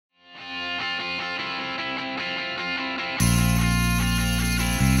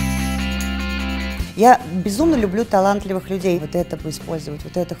Я безумно люблю талантливых людей. Вот это бы использовать,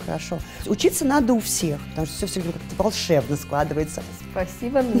 вот это хорошо. Учиться надо у всех, потому что все всегда как-то волшебно складывается.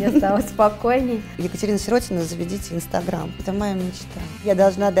 Спасибо, мне стало спокойней. Екатерина Сиротина, заведите Инстаграм. Это моя мечта. Я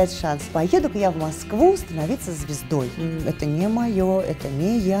должна дать шанс. Поеду-ка я в Москву становиться звездой. Это не мое, это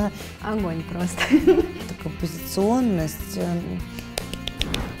не я. Огонь просто. Такая позиционность.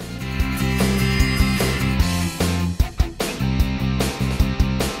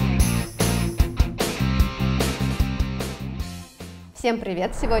 Всем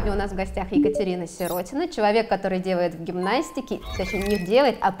привет! Сегодня у нас в гостях Екатерина Сиротина, человек, который делает в гимнастике, точнее не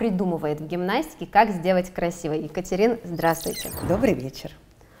делает, а придумывает в гимнастике, как сделать красиво. Екатерина, здравствуйте! Добрый вечер!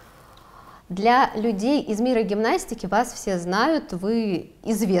 Для людей из мира гимнастики вас все знают, вы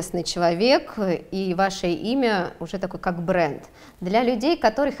известный человек, и ваше имя уже такой как бренд. Для людей,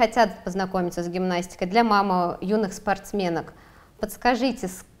 которые хотят познакомиться с гимнастикой, для мам юных спортсменок, подскажите,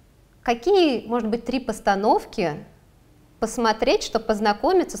 какие, может быть, 3 постановки посмотреть, чтобы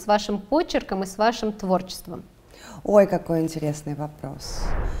познакомиться с вашим почерком и с вашим творчеством? Ой, какой интересный вопрос.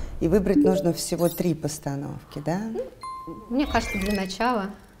 И выбрать нужно всего 3 постановки, да? Мне кажется, для начала.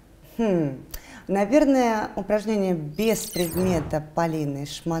 Наверное, упражнение без предмета Полины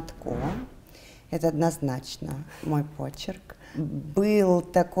Шматко. Это однозначно мой почерк. Был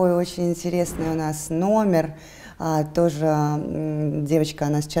такой очень интересный у нас номер. Тоже девочка,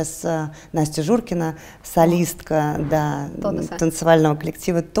 она сейчас Настя Журкина, солистка, да, танцевального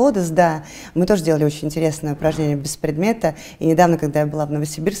коллектива Тодос, да. Мы тоже делали очень интересное упражнение без предмета. И недавно, когда я была в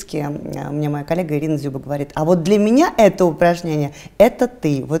Новосибирске, мне моя коллега Ирина Зюба говорит: а вот для меня это упражнение, это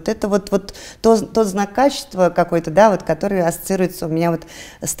ты. Вот это вот тот знак качества какой-то, да, вот, который ассоциируется у меня вот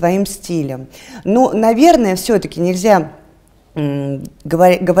с твоим стилем. Ну, наверное, все-таки нельзя,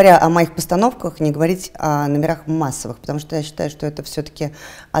 говоря о моих постановках, не говорить о номерах массовых, потому что я считаю, что это все-таки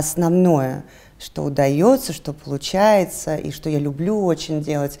основное, что удается, что получается, и что я люблю очень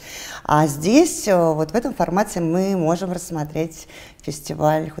делать. А здесь, вот в этом формате, мы можем рассмотреть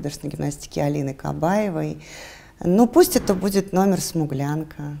фестиваль художественной гимнастики Алины Кабаевой. Ну, пусть это будет номер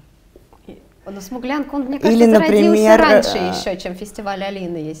 «Смуглянка». Но «Смуглянка», он, мне кажется, или, например, зародился раньше еще, чем фестиваль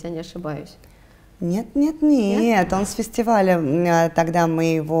Алины, если я не ошибаюсь. Нет, он с фестиваля, тогда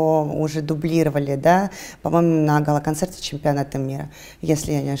мы его уже дублировали, да, по-моему, на гала-концерте чемпионата мира,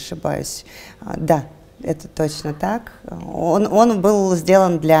 если я не ошибаюсь. Да, это точно так. Он был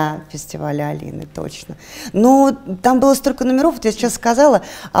сделан для фестиваля Алины, точно. Но там было столько номеров, вот я сейчас сказала,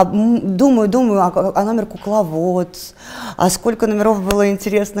 думаю, а номер «Кукловод», а сколько номеров было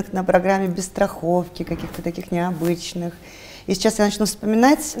интересных на программе «Без страховки», каких-то таких необычных. И сейчас я начну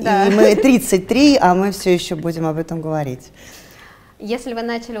вспоминать, да. И мы 33, а мы все еще будем об этом говорить. Если вы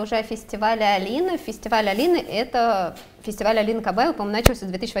начали уже о фестивале Алины, фестиваль Алины — это фестиваль Алины Кабаевой, по-моему, начался с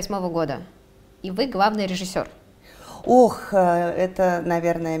 2008 года. И вы главный режиссер. Ох, это,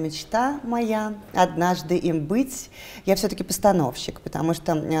 наверное, мечта моя, однажды им быть. Я все-таки постановщик, потому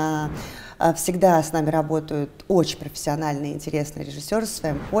что всегда с нами работают очень профессиональные, интересные режиссеры со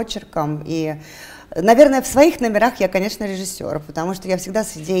своим почерком. И, наверное, в своих номерах я, конечно, режиссер, потому что я всегда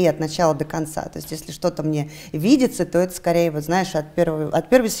с идеей от начала до конца. То есть, если что-то мне видится, то это скорее, вот знаешь, от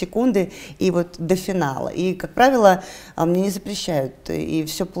первой секунды и вот до финала. И, как правило, мне не запрещают, и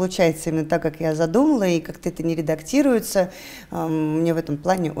все получается именно так, как я задумала, и как-то это не редактируется. Мне в этом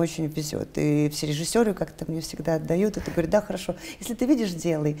плане очень везет. И все режиссеры как-то мне всегда отдают это, говорят: да, хорошо, если ты видишь,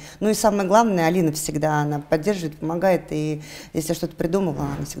 делай. Ну и самое главное, Алина всегда, она поддерживает, помогает, и если я что-то придумала,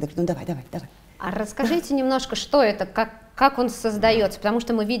 она всегда говорит: ну давай. А расскажите немножко, что это, как он создается, потому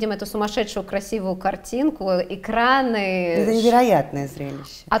что мы видим эту сумасшедшую красивую картинку, экраны. Это невероятное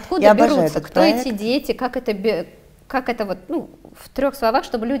зрелище. Откуда берутся, кто эти дети, как это вот, ну, в 3 словах,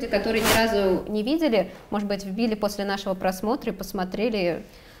 чтобы люди, которые ни разу не видели, может быть, вбили после нашего просмотра и посмотрели.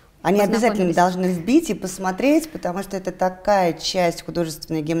 Они обязательно должны вбить и посмотреть, потому что это такая часть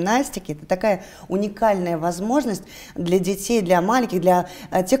художественной гимнастики, это такая уникальная возможность для детей, для маленьких, для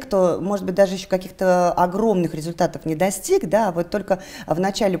тех, кто, может быть, даже еще каких-то огромных результатов не достиг, да, вот только в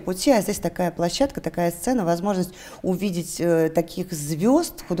начале пути, а здесь такая площадка, такая сцена, возможность увидеть таких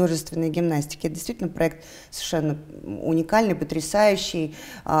звезд художественной гимнастики. Это действительно проект совершенно уникальный, потрясающий.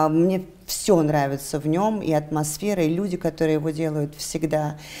 Мне все нравится в нем, и атмосфера, и люди, которые его делают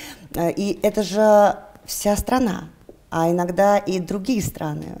всегда. И это же вся страна. а иногда и другие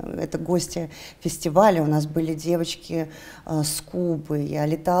страны. Это гости фестиваля. У нас были девочки с Кубы. Я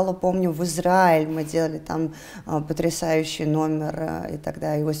летала, помню, в Израиль. Мы делали там потрясающий номер. И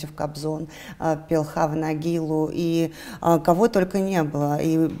тогда Иосиф Кобзон пел Хава Нагилу. И кого только не было.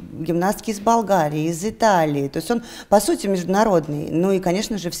 И гимнастки из Болгарии, из Италии. То есть он, по сути, международный. Ну и,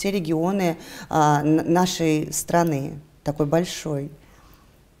 конечно же, все регионы нашей страны. Такой большой.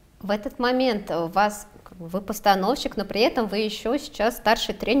 В этот момент вы постановщик, но при этом вы еще сейчас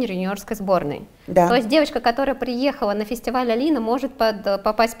старший тренер юниорской сборной. Да. То есть девочка, которая приехала на фестиваль Алина, может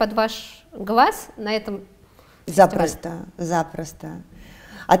попасть под ваш глаз на этом Запросто, запросто.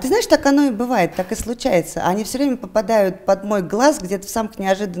 А ты знаешь, так оно и бывает, так и случается. Они все время попадают под мой глаз где-то в самых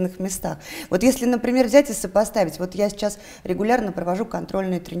неожиданных местах. Вот если, например, взять и сопоставить, вот я сейчас регулярно провожу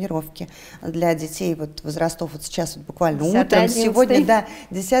контрольные тренировки для детей вот возрастов, вот сейчас вот буквально утром, сегодня, да,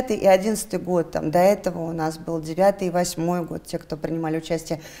 10 и 11 год, там, до этого у нас был 9 и 8 год, те, кто принимали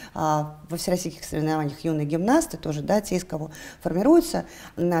участие во всероссийских соревнованиях юные гимнасты, тоже, да, те, из кого формируется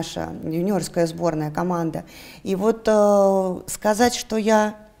наша юниорская сборная команда. И вот сказать, что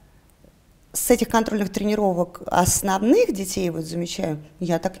я с этих контрольных тренировок основных детей вот замечаю,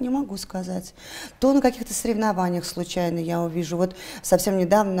 я так не могу сказать. То на каких-то соревнованиях случайно я увижу. Вот совсем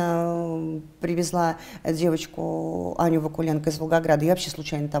недавно привезла девочку Аню Вакуленко из Волгограда. Я вообще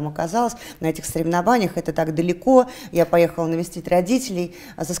случайно там оказалась на этих соревнованиях. Это так далеко. Я поехала навестить родителей,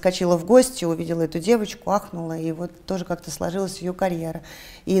 заскочила в гости, увидела эту девочку, ахнула. И вот тоже как-то сложилась ее карьера.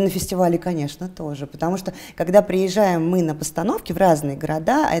 И на фестивале, конечно, тоже. Потому что, когда приезжаем мы на постановки в разные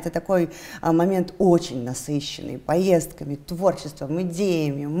города, это такой момент очень насыщенный поездками, творчеством,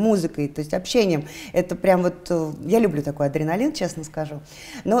 идеями, музыкой, то есть общением. Это прям вот, я люблю такой адреналин, честно скажу.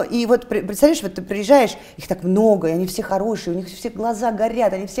 Но и вот представляешь, вот ты приезжаешь, их так много, и они все хорошие, у них все глаза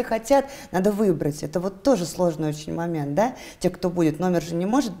горят, они все хотят, надо выбрать. Это вот тоже сложный очень момент, да? Те, кто будет, номер же не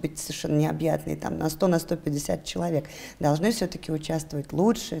может быть совершенно необъятный, там на 100, на 150 человек. Должны все-таки участвовать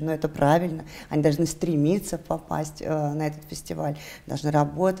лучшие, но это правильно. Они должны стремиться попасть на этот фестиваль, должны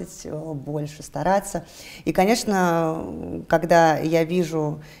работать больше, стараться. И, конечно, когда я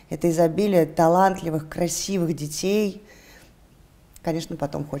вижу это изобилие талантливых, красивых детей, конечно,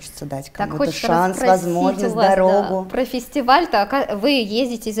 потом хочется дать кому-то шанс, возможность, дорогу. Да, про фестиваль-то вы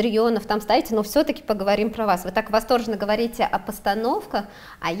ездите из регионов, там ставите, но все-таки поговорим про вас. Вы так восторженно говорите о постановках,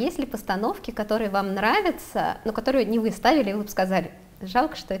 а есть ли постановки, которые вам нравятся, но которые не вы ставили, и вы бы сказали,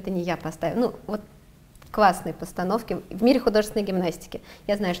 жалко, что это не я поставила. Ну, вот классные постановки в мире художественной гимнастики.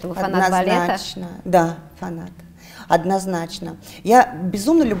 Я знаю, что вы фанат балета. Однозначно, да, фанат. Однозначно. Я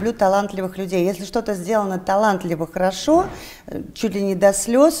безумно люблю талантливых людей. Если что-то сделано талантливо, хорошо, чуть ли не до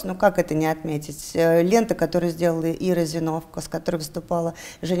слез, ну как это не отметить? Лента, которую сделала Ира Зиновка, с которой выступала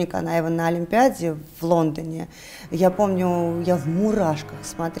Женя Канаева на Олимпиаде в Лондоне. Я помню, я в мурашках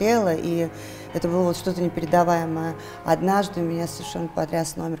смотрела, и это было вот что-то непередаваемое. Однажды меня совершенно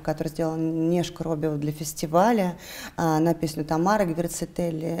потряс номер, который сделала Нешка Робева для фестиваля на песню Тамары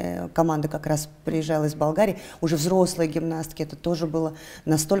Гверцетели. Команда как раз приезжала из Болгарии, уже взрослые гимнастки. Это тоже было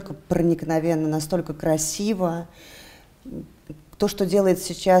настолько проникновенно, настолько красиво. То, что делает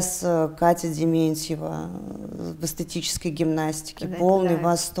сейчас Катя Дементьева в эстетической гимнастике, да, полный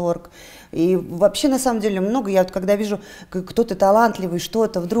восторг. И вообще, на самом деле, много. Я вот когда вижу, кто-то талантливый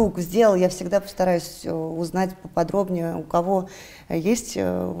что-то вдруг сделал, я всегда постараюсь узнать поподробнее, у кого есть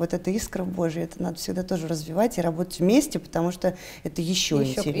вот эта искра Божья. Это надо всегда тоже развивать и работать вместе, потому что это еще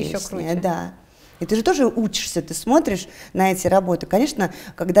интереснее. Еще круче. Да. И ты же тоже учишься, ты смотришь на эти работы. Конечно,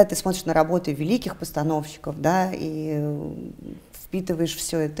 когда ты смотришь на работы великих постановщиков, да, и впитываешь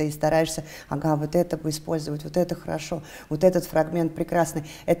все это и стараешься, ага, вот это бы использовать, вот это хорошо, вот этот фрагмент прекрасный.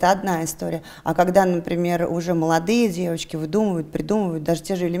 Это одна история. А когда, например, уже молодые девочки выдумывают, придумывают даже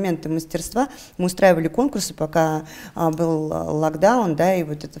те же элементы мастерства, мы устраивали конкурсы, пока был локдаун, да, и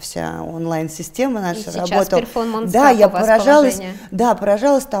вот эта вся онлайн-система наша работала. Да, я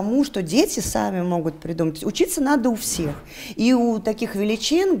поражалась тому, что дети сами могут придумать. Учиться надо у всех. И у таких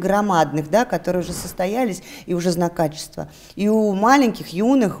величин громадных, да, которые уже состоялись и уже знак качества, и у маленьких,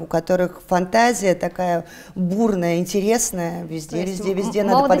 юных, у которых фантазия такая бурная, интересная, везде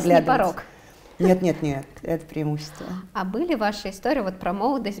надо подглядывать. Не порог. Нет, это преимущество. А были ваши истории вот про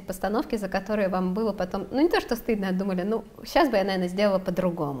молодость, постановки, за которые вам было потом, ну не то, что стыдно, а думали, ну сейчас бы я, наверное, сделала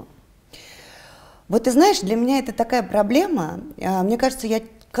по-другому? Вот ты знаешь, для меня это такая проблема. Мне кажется, я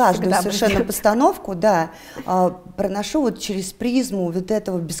каждую совершенно постановку, да, проношу вот через призму вот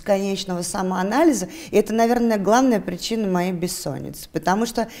этого бесконечного самоанализа. И это, наверное, главная причина моей бессонницы. Потому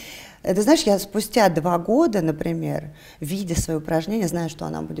что Ты знаешь, я спустя 2 года, например, видя свои упражнения, знаю, что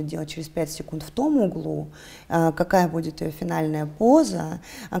она будет делать через 5 секунд в том углу, какая будет ее финальная поза,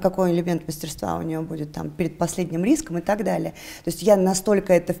 какой элемент мастерства у нее будет там перед последним риском и так далее. То есть я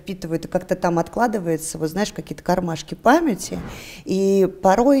настолько это впитываю, это как-то там откладывается, вот знаешь, какие-то кармашки памяти, и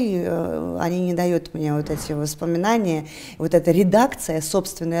порой они не дают мне вот эти воспоминания, вот эта редакция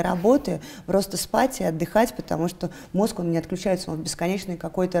собственной работы, просто спать и отдыхать, потому что мозг, он не отключается, он в бесконечной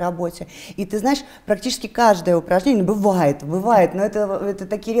какой-то работе. И ты знаешь, практически каждое упражнение, бывает, но это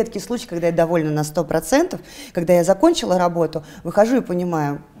такие редкие случаи, когда я довольна на 100%, когда я закончила работу, выхожу и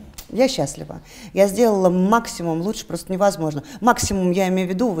понимаю, я счастлива. Я сделала максимум, лучше просто невозможно. Максимум я имею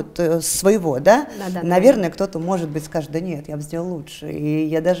в виду вот своего, да? Да. Наверное, кто-то, может быть, скажет, да нет, я бы сделала лучше. И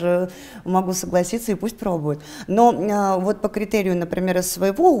я даже могу согласиться, и пусть пробуют. Но вот по критерию, например,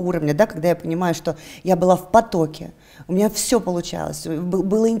 своего уровня, да, когда я понимаю, что я была в потоке, у меня все получалось,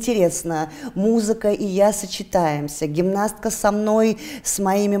 было интересно, музыка и я сочетаемся, гимнастка со мной, с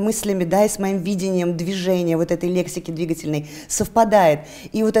моими мыслями, да, и с моим видением движения, вот этой лексики двигательной совпадает.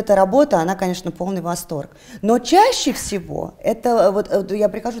 И вот эта работа, она, конечно, полный восторг. Но чаще всего, это вот я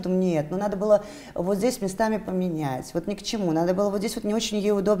прихожу, думаю, нет, ну надо было вот здесь местами поменять, вот ни к чему, надо было вот здесь вот не очень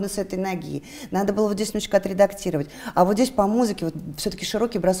ей удобно с этой ноги, надо было вот здесь немножко отредактировать, а вот здесь по музыке вот все-таки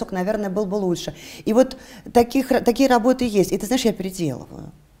широкий бросок, наверное, был бы лучше. И вот такие работы есть. И ты знаешь, я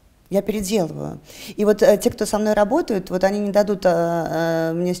переделываю. И вот те, кто со мной работают, вот они не дадут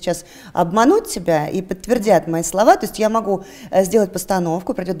мне сейчас обмануть тебя и подтвердят мои слова. То есть я могу сделать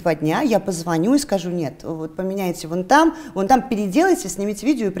постановку, пройдет 2 дня, я позвоню и скажу, нет, вот поменяйте вон там переделайте, снимите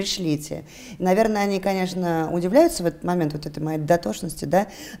видео и пришлите. И, наверное, они, конечно, удивляются в этот момент, вот этой моей дотошности, да,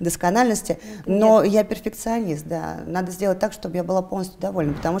 доскональности, но я перфекционист, да. Надо сделать так, чтобы я была полностью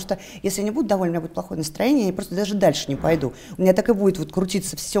довольна, потому что если я не буду довольна, у меня будет плохое настроение, я просто даже дальше не пойду. У меня так и будет вот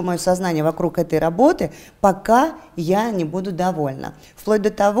крутиться все мое сознание вокруг этой работы, пока я не буду довольна. Вплоть до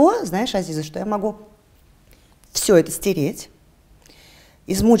того, знаешь, Азиза, что я могу все это стереть,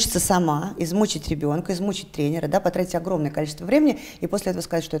 измучиться сама, измучить ребенка, измучить тренера, да, потратить огромное количество времени и после этого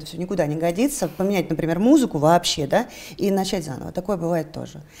сказать, что это все никуда не годится, поменять, например, музыку вообще, да, и начать заново. Такое бывает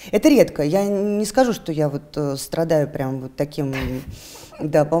тоже. Это редко. Я не скажу, что я вот страдаю прям вот таким,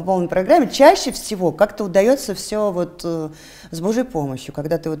 да, по полной программе. Чаще всего как-то удается все вот с Божьей помощью,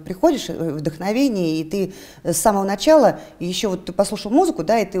 когда ты вот приходишь в вдохновение, и ты с самого начала, еще вот ты послушал музыку,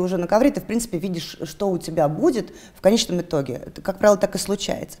 да, и ты уже на ковре, ты, в принципе, видишь, что у тебя будет в конечном итоге. Это, как правило, так и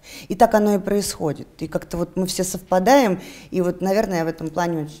случается. И так оно и происходит. И как-то вот мы все совпадаем, и вот, наверное, я в этом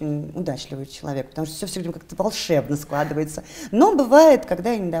плане очень удачливый человек, потому что все всегда как-то волшебно складывается. Но бывает,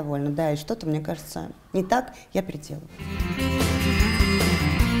 когда я недовольна, да, и что-то, мне кажется, не так, я переделываю.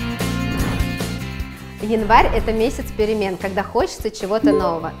 Январь – это месяц перемен, когда хочется чего-то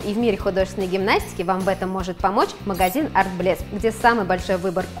нового. И в мире художественной гимнастики вам в этом может помочь магазин «Артблеск», где самый большой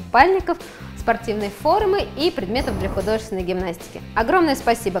выбор купальников, спортивной формы и предметов для художественной гимнастики. Огромное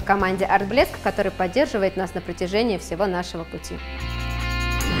спасибо команде «Артблеск», которая поддерживает нас на протяжении всего нашего пути.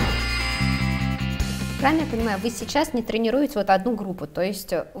 Правильно я понимаю, вы сейчас не тренируете вот одну группу, то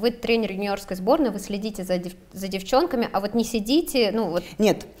есть вы тренер юниорской сборной, вы следите за девчонками, а вот не сидите, ну вот...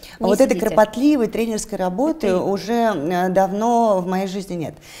 Нет, вот этой кропотливой тренерской работы уже давно в моей жизни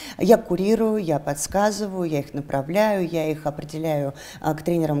нет. Я курирую, я подсказываю, я их направляю, я их определяю к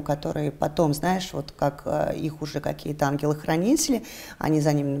тренерам, которые потом, знаешь, вот как их уже какие-то ангелы-хранители, они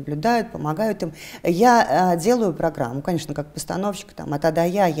за ними наблюдают, помогают им. Я делаю программу, конечно, как постановщик, там, от А до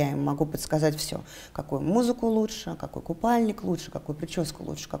Я им могу подсказать все, какую музыку лучше, какой купальник лучше, какую прическу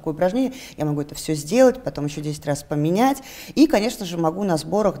лучше, какое упражнение. Я могу это все сделать, потом еще 10 раз поменять. И, конечно же, могу на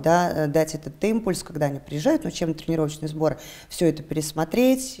сборах, да, дать этот импульс, когда они приезжают на учебно-тренировочные сборы, все это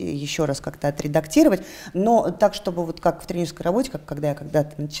пересмотреть, еще раз как-то отредактировать. Но так, чтобы вот как в тренерской работе, как когда я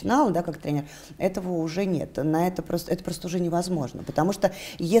когда-то начинала, да, как тренер, этого уже нет. Это просто уже невозможно. Потому что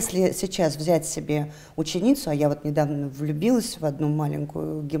если сейчас взять себе ученицу, а я вот недавно влюбилась в одну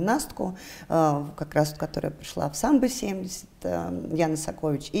маленькую гимнастку, как раз которая пришла в самбо 70, Яна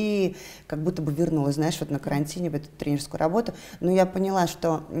Сокович, и как будто бы вернулась, знаешь, вот на карантине в эту тренерскую работу. Но я поняла,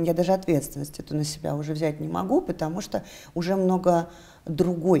 что я даже ответственность эту на себя уже взять не могу, потому что уже много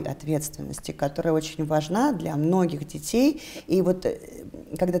другой ответственности, которая очень важна для многих детей. И вот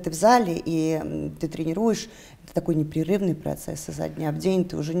когда ты в зале и ты тренируешь, это такой непрерывный процесс, изо дня в день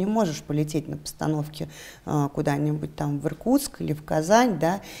ты уже не можешь полететь на постановке куда-нибудь там в Иркутск или в Казань,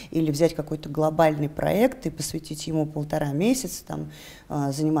 да, или взять какой-то глобальный проект и посвятить ему 1,5 месяца, там,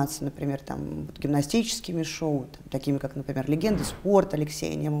 заниматься, например, там, гимнастическими шоу, там, такими как, например, «Легенды спорта»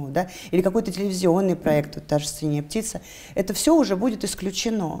 Алексея Немова, да, или какой-то телевизионный проект, вот та же «Синяя птица». Это все уже будет исключено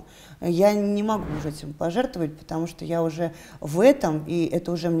исключено. Я не могу уже этим пожертвовать, потому что я уже в этом, и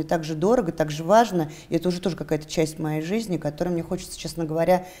это уже мне так же дорого, так же важно, и это уже тоже какая-то часть моей жизни, которую мне хочется, честно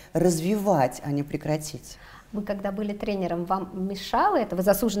говоря, развивать, а не прекратить. Вы когда были тренером, вам мешало это? Вы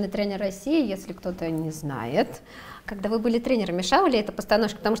заслуженный тренер России, если кто-то не знает. Когда вы были тренером, мешала ли это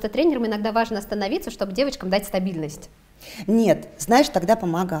постановка? Потому что тренерам иногда важно остановиться, чтобы девочкам дать стабильность. Нет, знаешь, тогда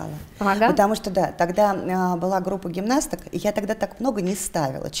помогала. Помогала? Потому что, да, тогда была группа гимнасток, и я тогда так много не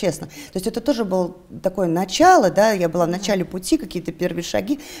ставила, честно. То есть это тоже было такое начало, да, я была в начале пути, какие-то первые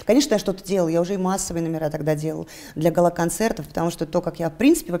шаги. Конечно, я что-то делала, я уже и массовые номера тогда делала для гала-концертов, потому что то, как я, в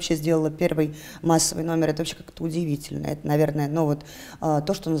принципе, вообще сделала первый массовый номер, это вообще как-то удивительно. Это, наверное, ну вот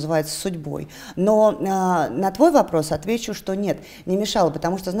то, что называется судьбой. Но на твой вопрос отвечу, что нет, не мешало,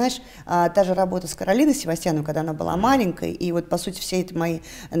 потому что, знаешь, та же работа с Каролиной Севастьяновой, когда она была маленькая, и вот, по сути, все эти мои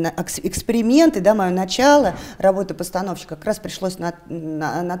эксперименты, да, мое начало работы постановщика как раз пришлось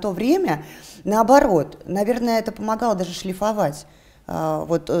на то время, наоборот, наверное, это помогало даже шлифовать.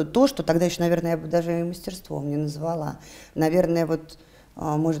 Вот то, что тогда еще, наверное, я бы даже и мастерством не назвала. Наверное, вот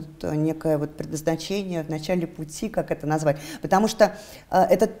может, некое вот предназначение в начале пути, как это назвать. Потому что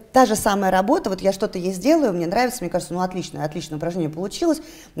это та же самая работа, вот я что-то ей сделаю, мне нравится, мне кажется, ну отличное упражнение получилось.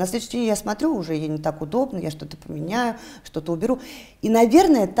 На следующий день я смотрю, уже ей не так удобно, я что-то поменяю, что-то уберу. И,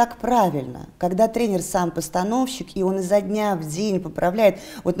 наверное, так правильно, когда тренер сам постановщик, и он изо дня в день поправляет.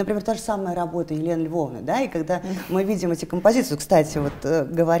 Вот, например, та же самая работа Елены Львовны, да, и когда мы видим эти композиции, кстати, вот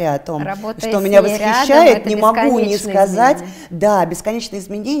говоря о том, что меня восхищает, не могу не сказать, да, бесконечные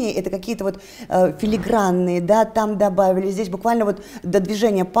изменения, это какие-то вот филигранные, да, там добавили, здесь буквально вот до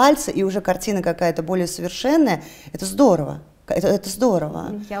движения пальца, и уже картина какая-то более совершенная, это здорово. Это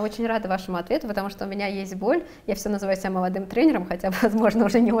здорово. Я очень рада вашему ответу, потому что у меня есть боль. Я все называю себя молодым тренером, хотя, возможно,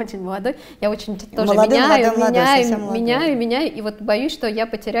 уже не очень молодой. Я очень тоже меняю, и вот боюсь, что я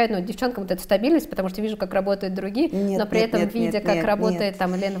потеряю, ну, девчонкам вот эту стабильность, потому что вижу, как работают другие, но при этом, видя, как работает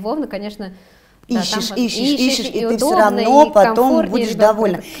там Елена Львовна, конечно... Ищешь, да, и ты удобно, все равно потом будешь ребенку,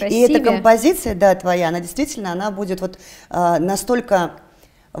 довольна. И эта композиция, да, твоя, она действительно, она будет вот настолько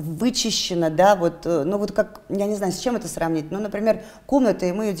вычищена, да, вот, ну вот как, я не знаю, с чем это сравнить, ну, например, комната,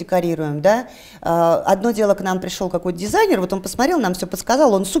 и мы ее декорируем, да, одно дело, к нам пришел какой-то дизайнер, вот он посмотрел, нам все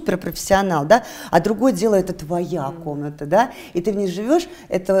подсказал, он суперпрофессионал, да, а другое дело, это твоя комната, да, и ты в ней живешь,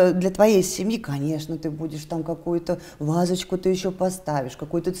 это для твоей семьи, конечно, ты будешь там какую-то вазочку ты еще поставишь,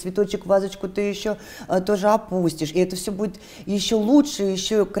 какой-то цветочек, вазочку ты еще тоже опустишь, и это все будет еще лучше,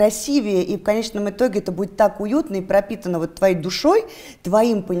 еще красивее, и в конечном итоге это будет так уютно и пропитано вот твоей душой,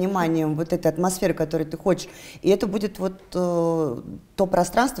 твоим пониманием вот этой атмосферы, которую ты хочешь, и это будет вот то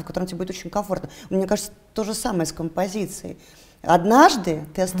пространство, в котором тебе будет очень комфортно. Мне кажется, то же самое с композицией. Однажды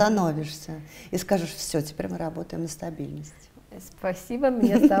ты остановишься и скажешь, все, теперь мы работаем на стабильность. Спасибо,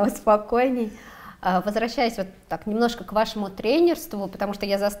 мне стало спокойней. Возвращаясь вот так немножко к вашему тренерству, потому что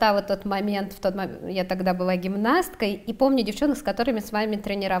я застала тот момент, я тогда была гимнасткой, и помню девчонок, с которыми с вами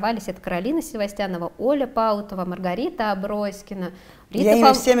тренировались, это Каролина Севастьянова, Оля Паутова, Маргарита Аброськина. Я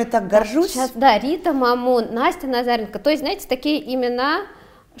ими всеми так горжусь. Да, Рита Мамун, Настя Назаренко, то есть, знаете, такие имена,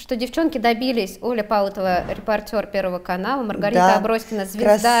 что девчонки добились. Оля Паутова, репортер Первого канала, Маргарита Аброськина,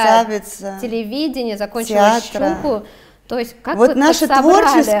 звезда телевидения, закончила ЩУКу. То есть, как вот наше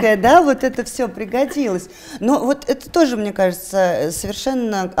творческое, да, вот это все пригодилось. Но вот это тоже, мне кажется,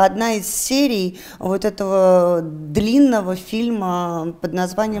 совершенно одна из серий вот этого длинного фильма под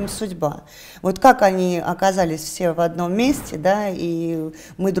названием «Судьба». Вот как они оказались все в одном месте, да, и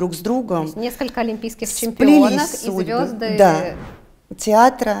мы друг с другом. То есть несколько олимпийских чемпионов и звезды. Да.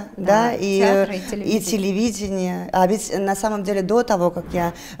 Театра, да, и телевидения. А ведь на самом деле до того, как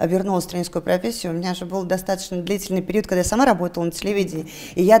я вернулась в тренерскую профессию, у меня же был достаточно длительный период, когда я сама работала на телевидении.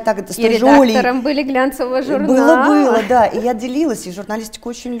 И я так с той же Олей... редактором были глянцевого журнала. Было, да. И я делилась, и журналистику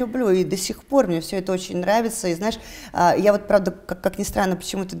очень люблю, и до сих пор мне все это очень нравится. И знаешь, я вот, правда, как ни странно,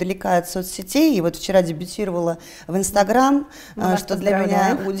 почему-то далека от соцсетей, и вот вчера дебютировала в Инстаграм, что для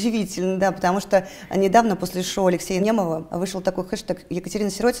меня удивительно, да, потому что недавно после шоу Алексея Немова вышел такой хэштег «Екатерина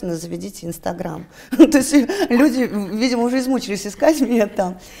Сиротина, заведите Инстаграм». То есть люди, видимо, уже измучились искать меня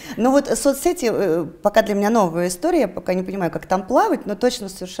там. Но вот соцсети пока для меня новая история, я пока не понимаю, как там плавать, но точно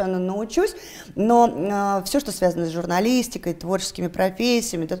совершенно научусь. Но все, что связано с журналистикой, творческими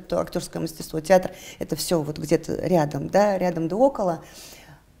профессиями, актерское мастерство, театр, это все вот где-то рядом, да, рядом да около.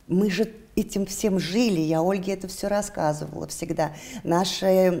 Мы же этим всем жили, я Ольге это все рассказывала всегда.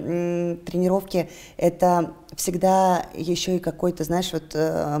 Наши тренировки — это всегда еще и какой-то, знаешь, вот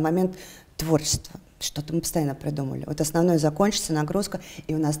момент творчества. Что-то мы постоянно придумали. Вот основное закончится, нагрузка,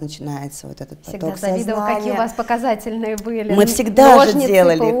 и у нас начинается вот этот поток всегда завидовала, сознания. какие у вас показательные были. Мы всегда же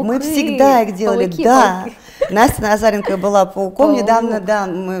делали их, пауки, мы всегда их делали, пауки, да. пауки. Настя Назаренко была пауком недавно, да,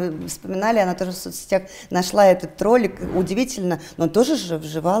 мы вспоминали, она тоже в соцсетях нашла этот ролик, удивительно, но тоже же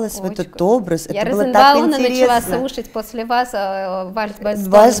вживалась в этот образ. Я это было так Розенбауна начала интересно. слушать после вас вальс-бастон.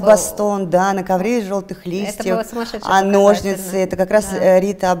 Вальс-бастон, да, на ковре из желтых листьев, а ножницы, это как раз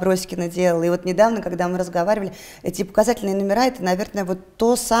Рита Аброськина делала. И вот недавно, когда мы разговаривали, эти показательные номера, это, наверное, вот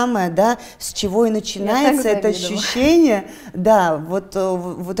то самое, да, с чего и начинается это ощущение, да, вот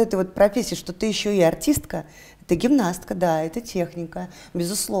этой вот профессии, что ты еще и артистка. Это гимнастка, да, это техника,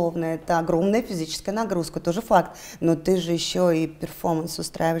 безусловно, это огромная физическая нагрузка, тоже факт, но ты же еще и перформанс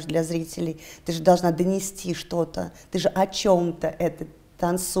устраиваешь для зрителей, ты же должна донести что-то, ты же о чем-то это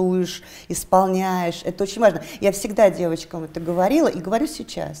танцуешь, исполняешь, это очень важно. Я всегда девочкам это говорила и говорю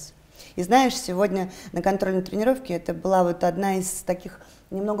сейчас. И знаешь, сегодня на контрольной тренировке это была вот одна из таких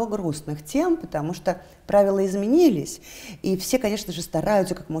немного грустных тем, потому что правила изменились, и все, конечно же,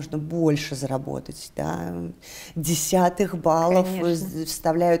 стараются как можно больше заработать, да, десятых баллов,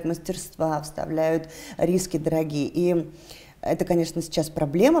 вставляют мастерства, вставляют риски дорогие, и это, конечно, сейчас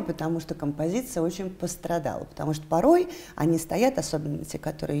проблема, потому что композиция очень пострадала, потому что порой они стоят, особенно те,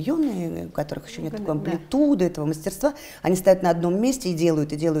 которые юные, у которых еще нет такой амплитуды, этого мастерства, они стоят на одном месте и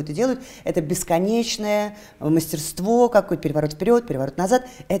делают, и делают, и делают. Это бесконечное мастерство, какой-то переворот вперед, переворот назад.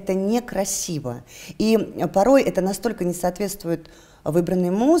 Это некрасиво. И порой это настолько не соответствует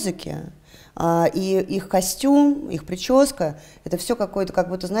выбранной музыке, и их костюм, их прическа, это все какое-то, как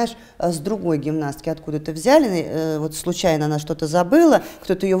будто, знаешь, с другой гимнастки откуда-то взяли, вот случайно она что-то забыла,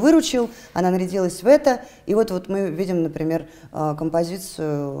 кто-то ее выручил, она нарядилась в это, и вот мы видим, например,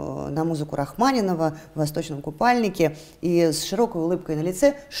 композицию на музыку Рахманинова в «Восточном купальнике», и с широкой улыбкой на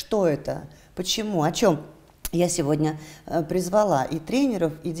лице. Что это? Почему? О чем? Я сегодня призвала и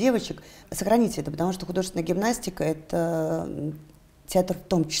тренеров, и девочек сохранить это, потому что художественная гимнастика – это театр в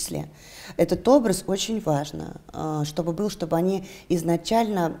том числе. Этот образ очень важно, чтобы был, чтобы они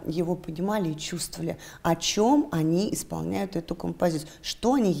изначально его понимали и чувствовали, о чем они исполняют эту композицию,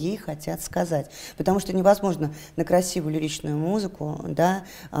 что они ей хотят сказать. Потому что невозможно на красивую лиричную музыку, да,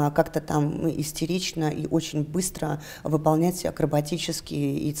 как-то там истерично и очень быстро выполнять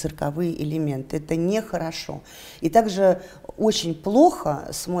акробатические и цирковые элементы. Это нехорошо. И также очень плохо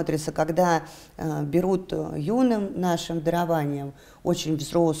смотрится, когда берут юным нашим дарованием очень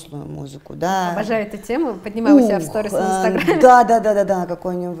взрослую музыку, да. Обожаю эту тему, поднимаю у себя в сторис в Инстаграме. Да,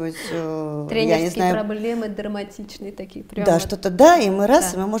 какой-нибудь, тренерские я не знаю, проблемы драматичные такие. Прям да, вот. что-то, да, и мы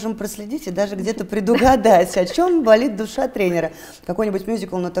раз, и мы можем проследить и даже где-то предугадать, о чем болит душа тренера. Какой-нибудь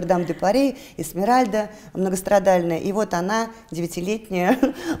мюзикл «Нотр-Дам-де-Пари», «Эсмеральда» многострадальная, и вот она, 9-летняя,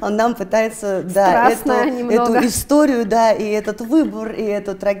 он нам пытается, да, эту историю, да, и этот выбор, и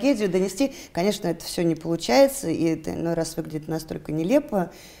эту трагедию донести. Конечно, это все не получается, и это иной раз выглядит настолько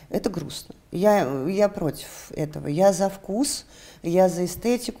нелепо, это грустно. Я против этого. Я за вкус, я за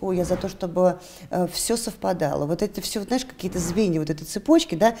эстетику, я за то, чтобы все совпадало. Вот это все, знаешь, какие-то звенья, вот этой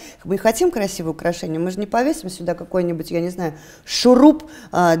цепочки, да, мы хотим красивое украшение, мы же не повесим сюда какой-нибудь, я не знаю, шуруп,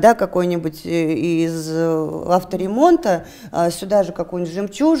 да, какой-нибудь из авторемонта, сюда же какую-нибудь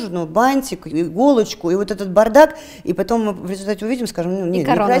жемчужину, бантик, иголочку, и вот этот бардак, и потом мы в результате увидим, скажем, ну, нет,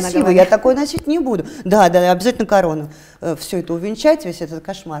 некрасиво, я такой носить не буду. Да, обязательно корону. Все это увенчать, весь этот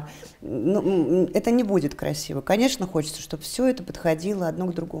кошмар. Ну, это не будет красиво. Конечно, хочется, чтобы все это подходило одно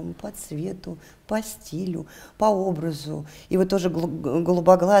к другому по цвету, по стилю, по образу. И вот тоже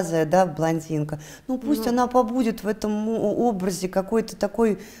голубоглазая, да, блондинка. Ну, пусть она побудет в этом образе какой-то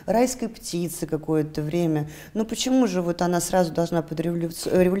такой райской птицы какое-то время. Ну, почему же вот она сразу должна под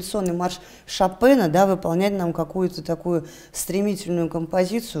революционный марш Шопена, да, выполнять нам какую-то такую стремительную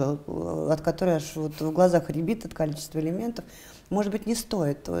композицию, от которой аж вот в глазах рябит от количества элементов. Может быть, не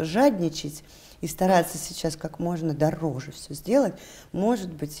стоит жадничать и стараться сейчас как можно дороже все сделать.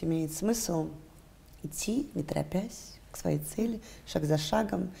 Может быть, имеет смысл идти, не торопясь, к своей цели, шаг за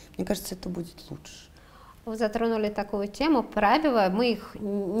шагом. Мне кажется, это будет лучше. Вы затронули такую тему, правила, мы их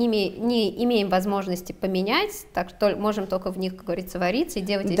не имеем возможности поменять, так что можем только в них, как говорится, вариться и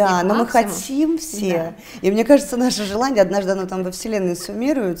делать из них максимум. Да, но мы хотим все. Да. И мне кажется, наше желание, однажды оно там во Вселенной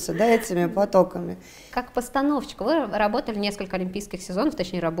суммируется, да, этими потоками. Как постановщик, вы работали несколько олимпийских сезонов,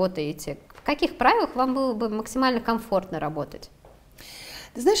 точнее, работаете. В каких правилах вам было бы максимально комфортно работать?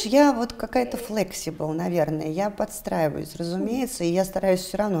 Ты знаешь, я вот какая-то flexible, наверное, я подстраиваюсь, разумеется, и я стараюсь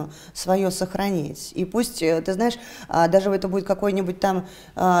все равно свое сохранить. И пусть, ты знаешь, даже это будет какой-нибудь там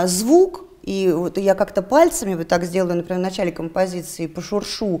звук, и вот я как-то пальцами вот так сделаю, например, в начале композиции,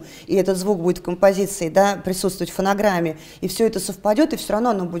 пошуршу, и этот звук будет в композиции, да, присутствовать в фонограмме, и все это совпадет, и все равно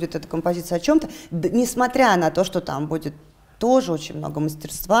оно будет, эта композиция о чем-то, несмотря на то, что там будет тоже очень много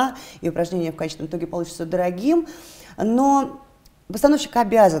мастерства, и упражнение в конечном итоге получится дорогим, но постановщик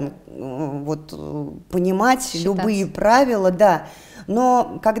обязан вот, понимать любые правила, да,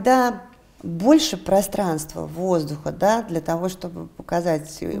 но когда больше пространства, воздуха, да, для того, чтобы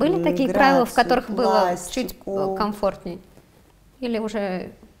показать Были такие грацию, правила, в которых пластику. было чуть комфортней? Или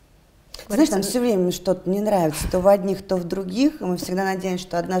уже... Знаешь, нам все время что-то не нравится, то в одних, то в других, и мы всегда надеемся,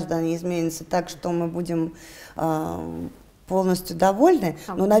 что однажды они изменятся так, что мы будем полностью довольны,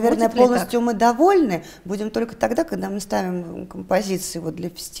 но, наверное, полностью мы довольны будем только тогда, когда мы ставим композиции вот для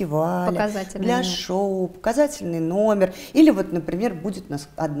фестиваля, для шоу, показательный номер, или вот, например, будет у нас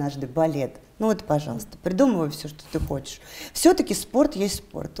однажды балет. Ну вот, пожалуйста, придумывай все, что ты хочешь. Все-таки спорт есть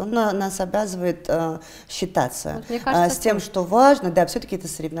спорт, он нас обязывает считаться вот, кажется, с тем, что важно. Да, все-таки это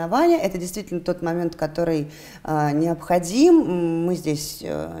соревнование, это действительно тот момент, который необходим. Мы здесь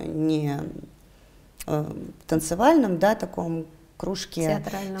не в танцевальном, да, таком кружке,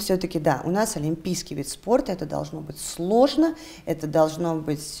 все-таки, да, у нас олимпийский вид спорта, это должно быть сложно, это должно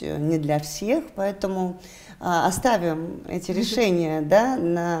быть не для всех, поэтому оставим эти решения, да,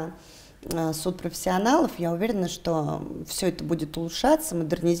 на суд профессионалов. Я уверена, что все это будет улучшаться,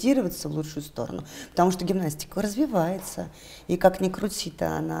 модернизироваться в лучшую сторону, потому что гимнастика развивается, и как ни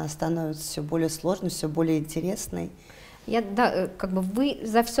крути-то, она становится все более сложной, все более интересной. Да, как бы вы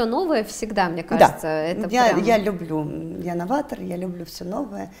за все новое всегда, мне кажется. Да, это я люблю, я новатор, я люблю все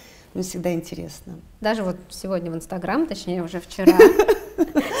новое, мне всегда интересно. Даже вот сегодня в Инстаграм, точнее уже вчера,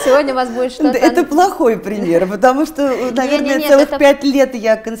 сегодня у вас будет что-то... Это плохой пример, потому что, наверное, целых 5 лет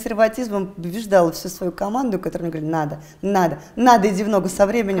я консерватизмом убеждала всю свою команду, которая мне говорит, надо, иди в ногу со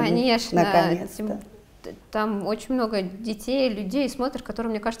временем, наконец-то. Там очень много детей, людей смотрят,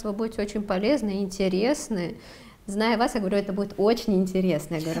 которым, мне кажется, вы будете очень полезны и интересны. Зная вас, я говорю, это будет очень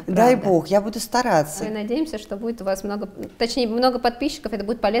интересно. Я говорю, дай бог, я буду стараться. Мы надеемся, что будет у вас много, точнее, много подписчиков, это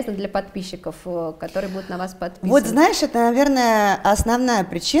будет полезно для подписчиков, которые будут на вас подписаны. Вот знаешь, это, наверное, основная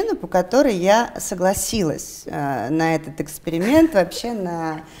причина, по которой я согласилась на этот эксперимент, вообще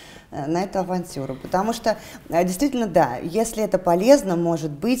на эту авантюру, потому что действительно, да, если это полезно,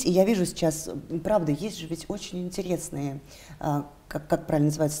 может быть, и я вижу сейчас, правда, есть же ведь очень интересные, как правильно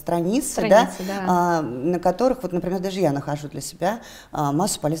называется, страницы, да, на которых, вот, например, даже я нахожу для себя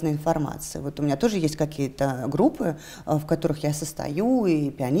массу полезной информации. Вот у меня тоже есть какие-то группы, в которых я состою, и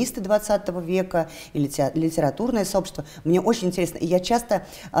пианисты 20 века, и литературное сообщество. Мне очень интересно, и я часто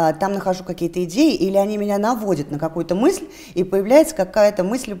там нахожу какие-то идеи, или они меня наводят на какую-то мысль, и появляется какая-то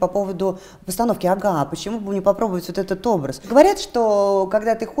мысль по поводу постановки. Ага, почему бы не попробовать вот этот образ? Говорят, что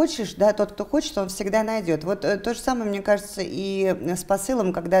когда ты хочешь, да, тот, кто хочет, он всегда найдет. Вот то же самое, мне кажется, и с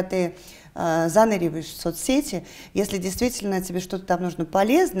посылом, когда ты заныриваешь в соцсети, если действительно тебе что-то там нужно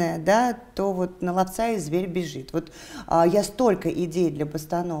полезное, да, то вот на ловца и зверь бежит. Вот я столько идей для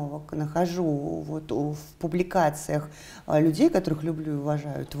постановок нахожу вот в публикациях людей, которых люблю и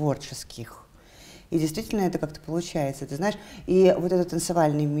уважаю, творческих. И действительно это как-то получается, ты знаешь. И вот этот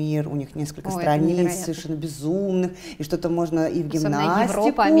танцевальный мир, у них несколько страниц совершенно безумных, и что-то можно и в гимнастику,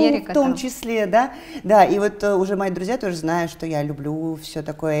 Европа, Америка, в том числе, да. Да, и вот уже мои друзья тоже знают, что я люблю все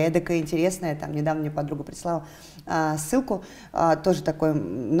такое эдакое, интересное. Там недавно мне подруга прислала ссылку, тоже такой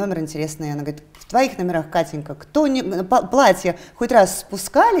номер интересный. Она говорит, в твоих номерах, Катенька, платья хоть раз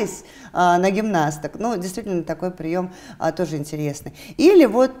спускались на гимнасток? Ну, действительно, такой прием тоже интересный. Или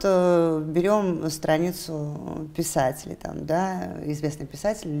вот берем страницу писателей, там, да, известный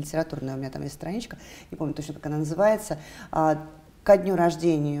писатель, литературная у меня там есть страничка, не помню точно, как она называется, ко дню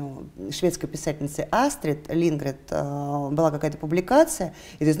рождения шведской писательницы Астрид Лингрид была какая-то публикация,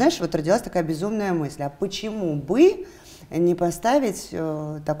 и ты знаешь, вот родилась такая безумная мысль, а почему бы не поставить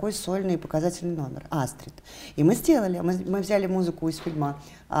такой сольный показательный номер Астрид. И мы сделали, мы взяли музыку из фильма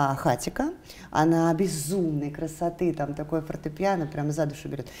 «Хатико», она безумной красоты, там такое фортепиано, прямо за душу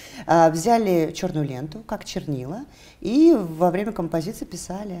берет. Взяли черную ленту, как чернила, и во время композиции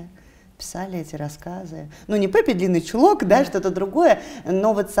писали эти рассказы. Ну, не Пеппи длинный чулок, да, что-то другое,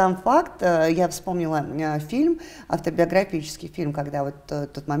 но вот сам факт, я вспомнила фильм, автобиографический фильм, когда вот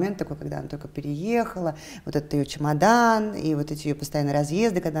тот момент такой, когда она только переехала, вот этот ее чемодан, и вот эти ее постоянные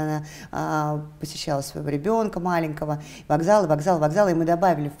разъезды, когда она посещала своего ребенка маленького, вокзалы, и мы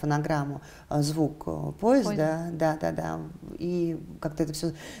добавили в фонограмму звук поезда, да, и как-то это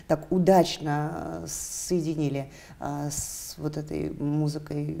все так удачно соединили с вот этой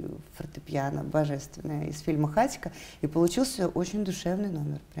музыкой фортепиано. фортепиано божественное из фильма «Хатико», и получился очень душевный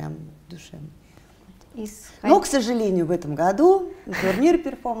номер, прям душевный. Но, к сожалению, в этом году турнир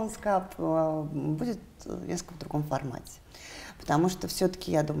Performance Cup будет несколько в другом формате. Потому что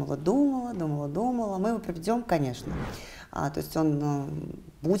все-таки я думала, мы его проведем, конечно. То есть он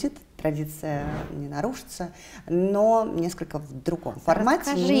будет, традиция не нарушится, но несколько в другом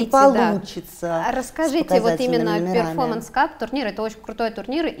формате. Не получится. Да. Расскажите, вот именно Performance Cup турнир, это очень крутой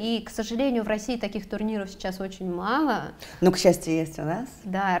турнир, и, к сожалению, в России таких турниров сейчас очень мало. Но, к счастью, есть у нас.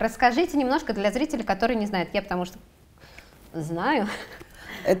 Да, расскажите немножко для зрителей, которые не знают, я потому что знаю.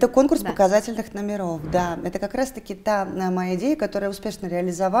 Это конкурс показательных номеров, да. Это как раз-таки та моя идея, которая успешно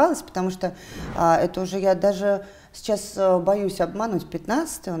реализовалась, потому что это уже я даже сейчас боюсь обмануть,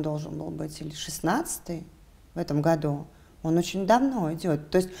 15-й он должен был быть или 16-й в этом году. Он очень давно идет.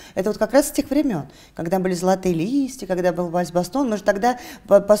 То есть это вот как раз с тех времен, когда были золотые листья, когда был вальс-бастон. Мы же тогда,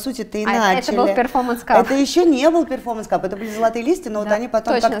 по сути, это и начали. Это был Performance Cup. Это еще не был Performance Cup, это были золотые листья, но вот они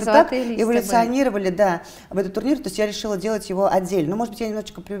потом как-то так эволюционировали, да, в этот турнир. То есть я решила делать его отдельно. Ну, может быть, я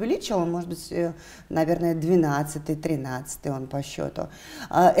немножечко преувеличила, может быть, наверное, 12-й, 13-й он по счету.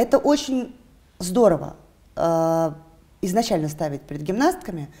 Это очень здорово. Изначально ставить перед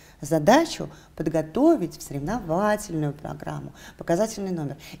гимнастками задачу подготовить в соревновательную программу показательный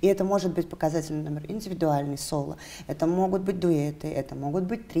номер. И это может быть показательный номер индивидуальный, соло, это могут быть дуэты, это могут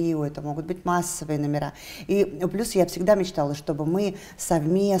быть трио, это могут быть массовые номера. И плюс я всегда мечтала, чтобы мы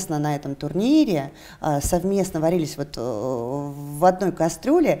совместно на этом турнире, совместно варились вот в одной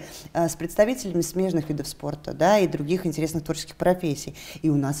кастрюле с представителями смежных видов спорта, да, и других интересных творческих профессий. И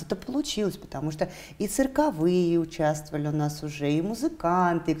у нас это получилось, потому что и цирковые участвовали у нас уже, и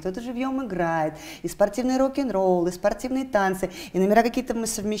музыканты, и кто-то живьем играет, и спортивный рок-н-ролл, и спортивные танцы, и номера какие-то мы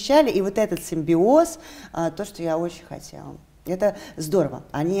совмещали, и вот этот симбиоз, то, что я очень хотела. Это здорово.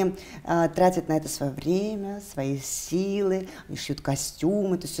 Они тратят на это свое время, свои силы, они шьют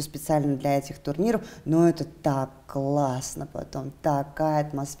костюмы, это все специально для этих турниров, но это так классно потом, такая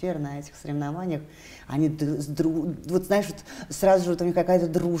атмосфера на этих соревнованиях. Они, вот знаешь, вот сразу же вот у них какая-то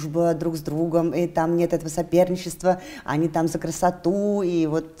дружба друг с другом, и там нет этого соперничества, они там за красоту, и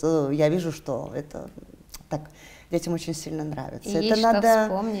вот я вижу, что это так... Детям очень сильно нравится.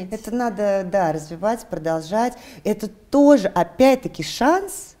 Это надо, да, развивать, продолжать. Это тоже, опять-таки,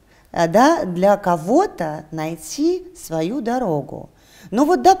 шанс, да, для кого-то найти свою дорогу. Ну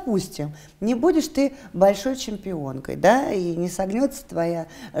вот, допустим, не будешь ты большой чемпионкой, да, и не согнется твоя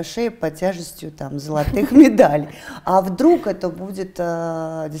шея под тяжестью там золотых медалей. А вдруг это будет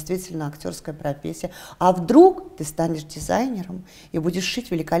действительно актерская профессия? А вдруг ты станешь дизайнером и будешь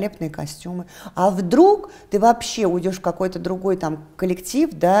шить великолепные костюмы? А вдруг ты вообще уйдешь в какой-то другой там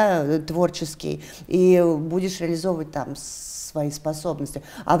коллектив, да, творческий, и будешь реализовывать там свои способности.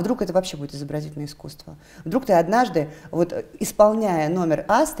 А вдруг это вообще будет изобразительное искусство? Вдруг ты однажды, вот исполняя номер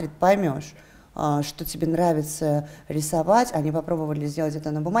Астрид, поймешь, что тебе нравится рисовать, они попробовали сделать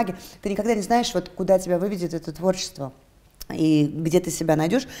это на бумаге. Ты никогда не знаешь, вот куда тебя выведет это творчество. И где ты себя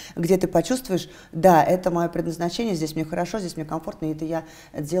найдешь, где ты почувствуешь, да, это мое предназначение, здесь мне хорошо, здесь мне комфортно, и это я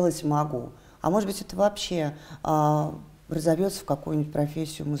делать могу. А может быть, это вообще разовьется в какую-нибудь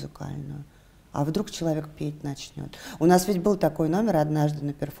профессию музыкальную. А вдруг человек петь начнет? У нас ведь был такой номер однажды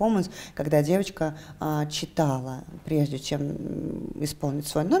на перформанс, когда девочка читала, прежде чем исполнить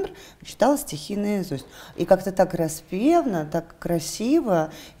свой номер, читала стихи наизусть. И как-то так распевно, так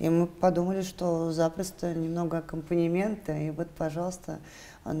красиво, и мы подумали, что запросто немного аккомпанемента, и вот, пожалуйста,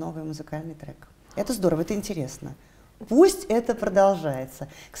 новый музыкальный трек. Это здорово, это интересно. Пусть это продолжается.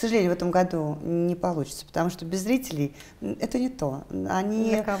 К сожалению, в этом году не получится, потому что без зрителей это не то.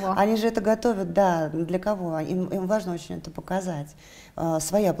 Они же это готовят, да, для кого? Им важно очень это показать,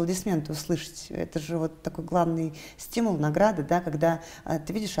 свои аплодисменты услышать. Это же вот такой главный стимул, награда, да, когда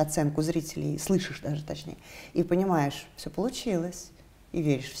ты видишь оценку зрителей, слышишь даже точнее, и понимаешь, все получилось, и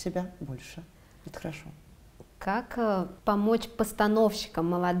веришь в себя больше. Это хорошо. Как помочь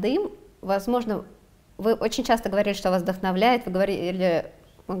постановщикам молодым? Возможно, вы очень часто говорили, что вас вдохновляет, вы говорили,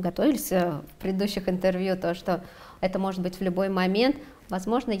 мы готовились в предыдущих интервью, то, что это может быть в любой момент.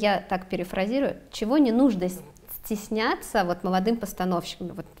 Возможно, я так перефразирую, чего не нужно стесняться вот молодым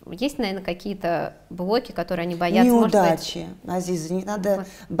постановщикам? Вот есть, наверное, какие-то блоки, которые они боятся? Неудачи, Азиза, не надо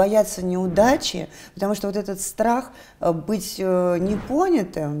бояться неудачи, потому что вот этот страх быть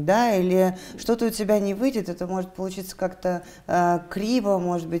непонятым, да, или что-то у тебя не выйдет, это может получиться как-то криво,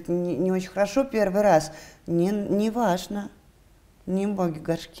 может быть, не очень хорошо первый раз, не важно. Не боги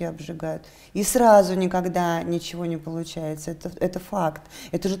горшки обжигают. И сразу никогда ничего не получается. Это факт.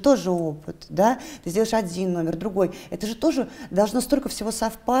 Это же тоже опыт, да? Ты сделаешь один номер, другой. Это же тоже должно столько всего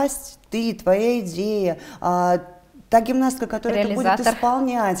совпасть. Ты, твоя идея, та гимнастка, которая это будет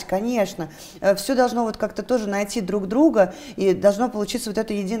исполнять, конечно. Все должно вот как-то тоже найти друг друга, и должно получиться вот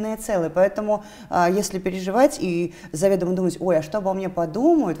это единое целое. Поэтому, если переживать и заведомо думать, ой, а что обо мне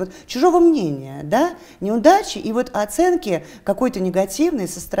подумают, вот чужого мнения, да, неудачи и вот оценки какой-то негативной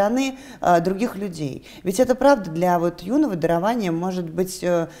со стороны других людей. Ведь это правда для вот юного дарования может быть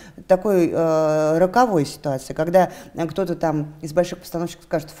такой роковой ситуацией, когда кто-то там из больших постановщиков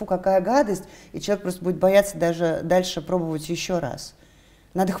скажет, фу, какая гадость, и человек просто будет бояться даже дальше пробовать еще раз.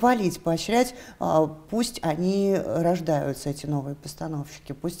 Надо хвалить, поощрять, пусть они рождаются, эти новые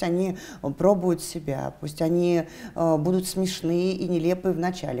постановщики, пусть они пробуют себя, пусть они будут смешные и нелепые в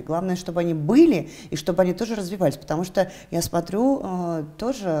начале. Главное, чтобы они были и чтобы они тоже развивались, потому что я смотрю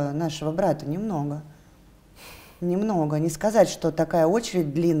тоже нашего брата немного. Немного. Не сказать, что такая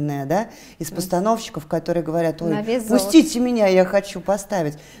очередь длинная, да, из постановщиков, которые говорят, ой, пустите меня, я хочу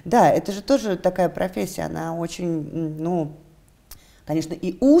поставить. Да, это же тоже такая профессия, она очень, ну, конечно,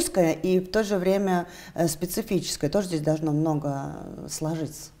 и узкая, и в то же время специфическая. Тоже здесь должно много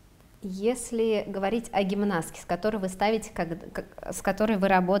сложиться. Если говорить о гимнастке, с которой вы ставите, с которой вы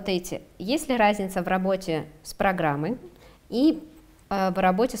работаете, есть ли разница в работе с программой и в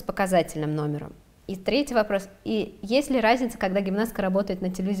работе с показательным номером? И третий вопрос, и есть ли разница, когда гимнастка работает на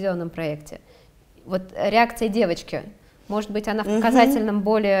телевизионном проекте? Вот реакция девочки, может быть, она в показательном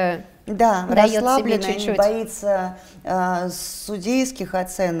более дает себе чуть-чуть. Не боится судейских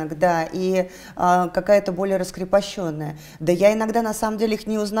оценок, да, и какая-то более раскрепощенная. Да я иногда на самом деле их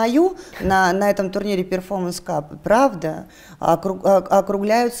не узнаю на этом турнире Performance Cup, правда,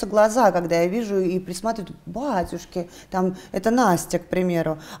 округляются глаза, когда я вижу и присматриваю, батюшки, там, это Настя, к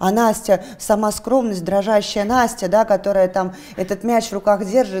примеру, а Настя, сама скромность, дрожащая Настя, да, которая там этот мяч в руках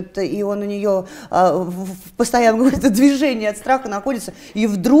держит, и он у нее в постоянном какое-то движении от страха находится, и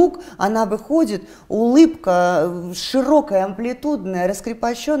вдруг она выходит, улыбка широкая, амплитудная,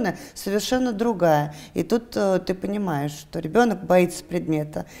 раскрепощенная, совершенно другая. И тут ты понимаешь, что ребенок боится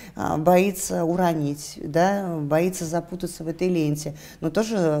предмета, боится уронить, да, боится запутаться в этой ленте. Но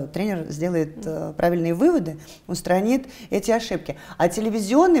тоже тренер сделает правильные выводы, устранит эти ошибки. А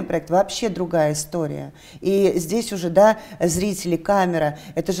телевизионный проект вообще другая история. И здесь уже, да, зрители, камера,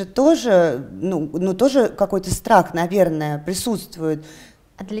 это же тоже, ну тоже какой-то страх, наверное, присутствует.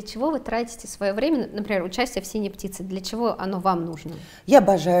 А для чего вы тратите свое время, например, участие в «Синей птице», для чего оно вам нужно? Я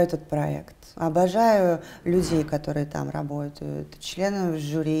обожаю этот проект, обожаю людей, которые там работают, членов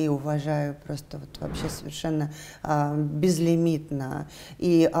жюри уважаю просто вот вообще совершенно безлимитно,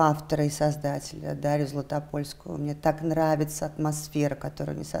 и автора, и создателя Дарью Златопольскую. Мне так нравится атмосфера,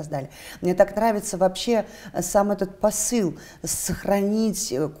 которую они создали. Мне так нравится вообще сам этот посыл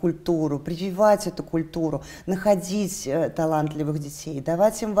сохранить культуру, прививать эту культуру, находить талантливых детей,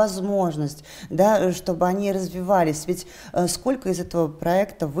 давать им возможность, да, чтобы они развивались. Ведь сколько из этого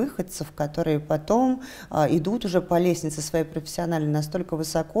проекта выходцев, которые потом идут уже по лестнице своей профессиональной настолько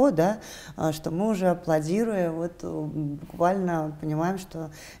высоко, да, что мы уже аплодируя, вот буквально понимаем,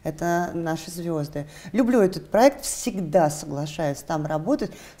 что это наши звезды. Люблю этот проект, всегда соглашаюсь там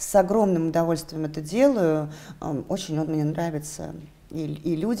работать, с огромным удовольствием это делаю, очень он мне нравится.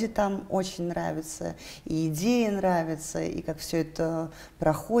 И люди там очень нравятся, и идеи нравятся, и как все это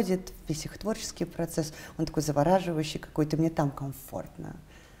проходит, весь их творческий процесс, он такой завораживающий какой-то, мне там комфортно.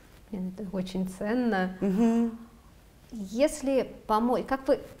 Это очень ценно. Угу. Если помочь, как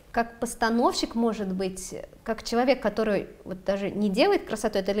вы, как постановщик, может быть, как человек, который вот даже не делает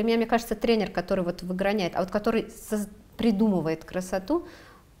красоту, это для меня, мне кажется, тренер, который вот выгоняет, а вот который придумывает красоту,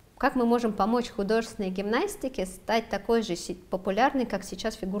 как мы можем помочь художественной гимнастике стать такой же популярной, как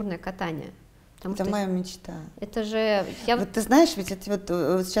сейчас фигурное катание? Это моя мечта. Это же... Вот ты знаешь, ведь это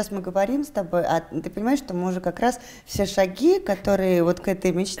вот сейчас мы говорим с тобой, а ты понимаешь, что мы уже как раз все шаги, которые вот к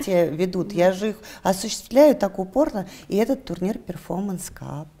этой мечте ведут, я же их осуществляю так упорно, и этот турнир Performance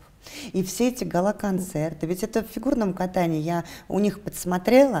Cup. И все эти гала-концерты, ведь это в фигурном катании, я у них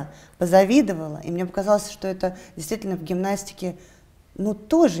подсмотрела, позавидовала, и мне показалось, что это действительно в гимнастике ну,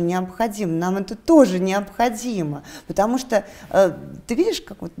 тоже необходимо, нам это тоже необходимо, потому что ты видишь,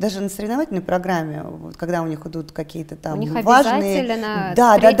 как вот даже на соревновательной программе, вот, когда у них идут какие-то там у них важные... обязательно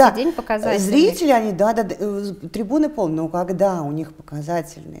на третий день показательные. Зрители, они, трибуны полные, но когда у них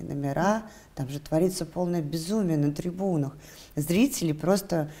показательные номера, там же творится полное безумие на трибунах, зрители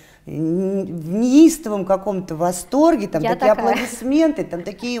просто в неистовом каком-то восторге, там такие аплодисменты, там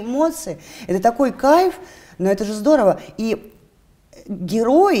такие эмоции, это такой кайф, но это же здорово, и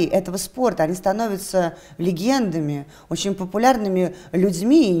герои этого спорта, они становятся легендами, очень популярными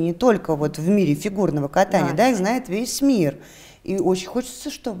людьми, и не только вот в мире фигурного катания, да, их знает весь мир. И очень хочется,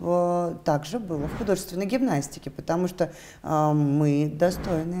 чтобы так же было в художественной гимнастике, потому что мы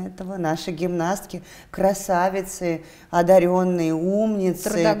достойны этого. Наши гимнастки, красавицы, одаренные, умницы,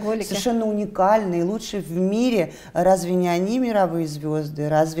 трудоголики, совершенно уникальные, лучшие в мире. Разве не они мировые звезды?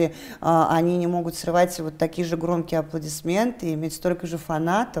 Разве они не могут срывать вот такие же громкие аплодисменты и иметь столько же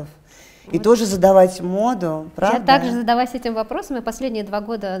фанатов? И вот тоже задавать моду, правда? Я также задавалась этим вопросом. Я последние 2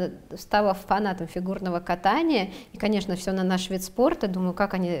 года стала фанатом фигурного катания. И, конечно, все на наш вид спорта. Думаю,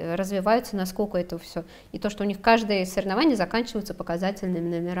 как они развиваются, насколько это все. И то, что у них каждое соревнование заканчивается показательными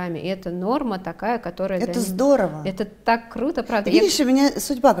номерами. И это норма такая, которая... Это здорово. Это так круто, правда. Видишь, меня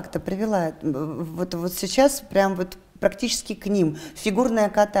судьба как-то привела. Вот сейчас прям вот практически к ним, фигурное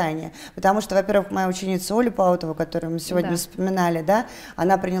катание. Потому что, во-первых, моя ученица Оля Паутова, которую мы сегодня вспоминали, да,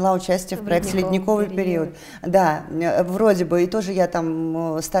 она приняла участие в проекте «Ледниковый период». Да, вроде бы, и тоже я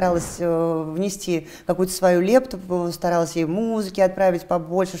там старалась внести какую-то свою лепту, старалась ей музыки отправить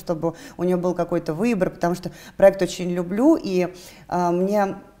побольше, чтобы у нее был какой-то выбор, потому что проект очень люблю, и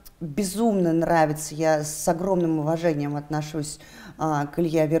мне безумно нравится, я с огромным уважением отношусь к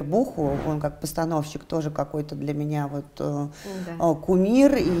Илье Вербуху, он как постановщик тоже какой-то для меня вот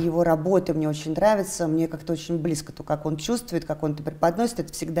кумир, и его работы мне очень нравятся, мне как-то очень близко то, как он чувствует, как он это преподносит,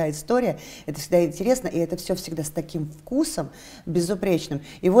 это всегда история, это всегда интересно, и это все всегда с таким вкусом безупречным.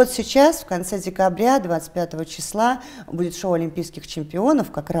 И вот сейчас, в конце декабря, 25 числа, будет шоу Олимпийских чемпионов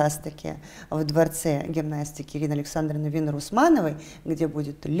как раз-таки в Дворце гимнастики Ирины Александровны Винер-Усмановой, где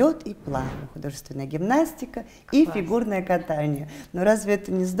будет лед и пламя, художественная гимнастика и фигурное катание. Но разве это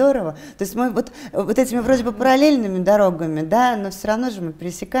не здорово? То есть мы вот этими вроде бы параллельными дорогами, да, но все равно же мы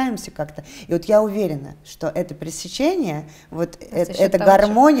пересекаемся как-то. И вот я уверена, что это пересечение, вот эта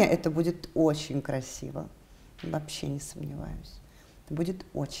гармония, это будет очень красиво. Вообще не сомневаюсь. Это будет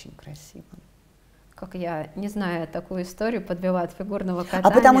очень красиво. Как я, не зная такую историю, подбила от фигурного катания.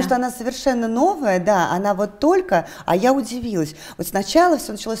 А потому что она совершенно новая, да, она вот только, а я удивилась. Вот сначала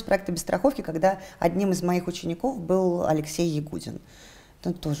все началось с проекта «Без страховки», когда одним из моих учеников был Алексей Ягудин.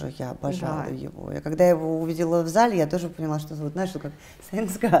 Ну, тоже я обожала его. И когда я его увидела в зале, я тоже поняла, что, вот, знаешь, что как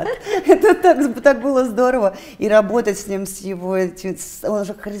Thanks God. Это так было здорово. И работать с ним, с его... Он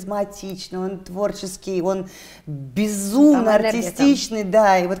же харизматичный, он творческий, он безумно артистичный,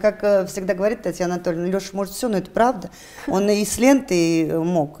 да. И вот как всегда говорит Татьяна Анатольевна, Леша может все, но это правда. Он и с лентой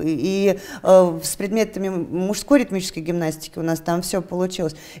мог, и с предметами мужской ритмической гимнастики у нас там все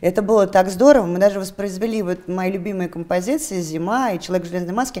получилось. И это было так здорово. Мы даже воспроизвели вот мои любимые композиции «Зима» и «Человек в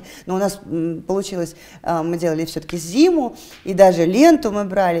железной маске», но у нас получилось, мы делали все-таки зиму, и даже ленту мы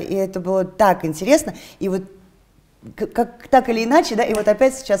брали, и это было так интересно, и вот как, так или иначе, да, и вот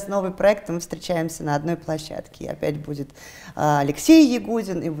опять сейчас новый проект, мы встречаемся на одной площадке, и опять будет Алексей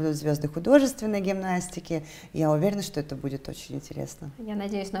Ягудин, и будут звезды художественной гимнастики, я уверена, что это будет очень интересно. Я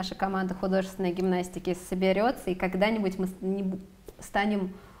надеюсь, наша команда художественной гимнастики соберется, и когда-нибудь мы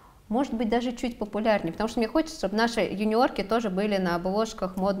станем, может быть, даже чуть популярнее, потому что мне хочется, чтобы наши юниорки тоже были на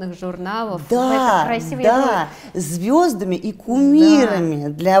обложках модных журналов. Да, да, звездами и кумирами, да,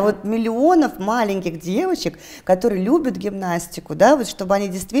 для вот миллионов маленьких девочек, которые любят гимнастику, да, вот чтобы они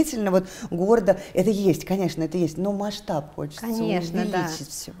действительно вот гордо, это есть, конечно, это есть, но масштаб хочется увеличить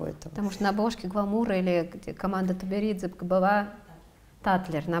всего этого. Потому что на обложке «Гламура» или где команда Туберидзе была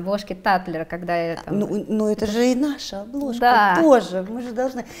Татлер, на обложке Татлера, когда я там... Ну это же и наша обложка тоже, мы же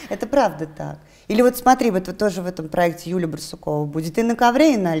должны... Это правда так. Или вот смотри, вот тоже в этом проекте Юля Барсукова будет и на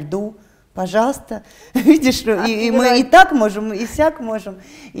ковре, и на льду. Пожалуйста. Видишь, и мы и так можем, и сяк можем,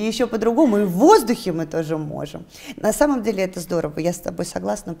 и еще по-другому, и в воздухе мы тоже можем. На самом деле это здорово, я с тобой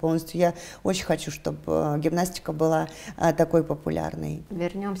согласна полностью. Я очень хочу, чтобы гимнастика была такой популярной.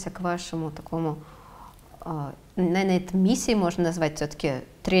 Вернемся к вашему такому... Наверное, это миссией можно назвать все-таки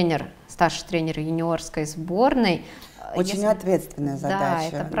тренер, старший тренер юниорской сборной. Очень ответственная задача.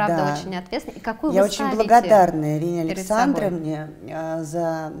 Да, это правда очень ответственно. И какую я вы очень благодарна Ирине Александровне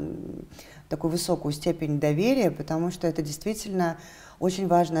за такую высокую степень доверия, потому что это действительно очень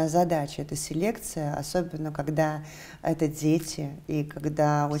важная задача, это селекция, особенно когда это дети, и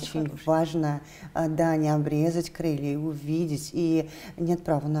когда очень важно, да, не обрезать крылья, и увидеть, и нет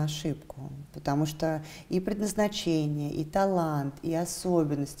права на ошибку, потому что и предназначение, и талант, и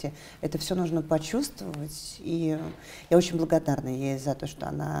особенности, это все нужно почувствовать, и я очень благодарна ей за то, что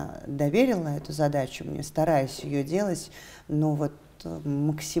она доверила эту задачу мне, стараюсь ее делать, но вот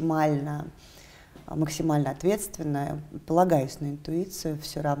максимально максимально ответственно, полагаюсь на интуицию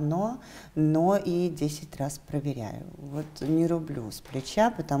все равно, но и 10 раз проверяю. Вот не рублю с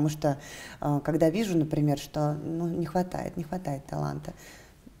плеча, потому что когда вижу, например, что ну, не хватает таланта,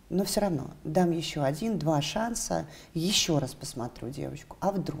 но все равно дам еще 1-2 шанса, еще раз посмотрю девочку,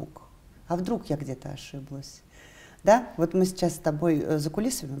 а вдруг я где-то ошиблась. Да, вот мы сейчас с тобой за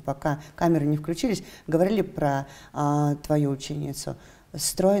кулисами, пока камеры не включились, говорили про твою ученицу.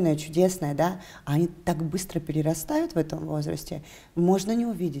 Стройная, чудесная, да, они так быстро перерастают в этом возрасте, можно не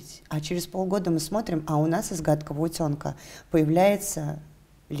увидеть. А через полгода мы смотрим, а у нас из гадкого утенка появляется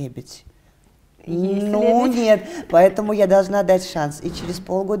лебедь. Ну, нет, поэтому я должна дать шанс. И через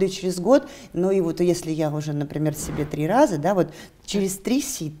полгода, и через год, ну и вот если я уже, например, себе 3 раза, да, вот через 3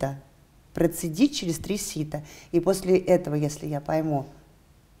 сита, процедить через 3 сита. И после этого, если я пойму,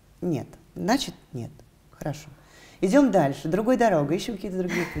 нет, значит нет. Хорошо. Идем дальше, другой дорогой, ищем какие-то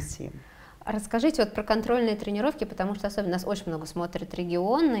другие пути. Расскажите вот про контрольные тренировки, потому что особенно нас очень много смотрят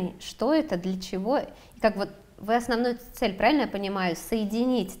регионы. Что это, для чего? И как вот вы основную цель, правильно я понимаю,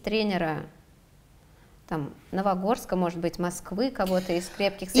 соединить тренера там, Новогорска, может быть, Москвы, кого-то из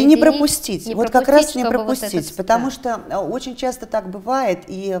крепких, и не пропустить, не вот пропустить, как раз не пропустить, вот этот, потому что очень часто так бывает,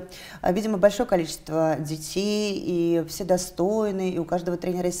 и, видимо, большое количество детей, и все достойны, и у каждого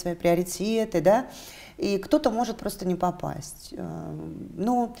тренера есть свои приоритеты, да, и кто-то может просто не попасть.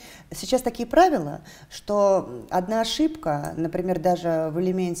 Ну, сейчас такие правила, что одна ошибка, например, даже в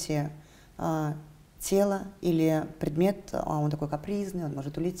элементе тело или предмет, он такой капризный, он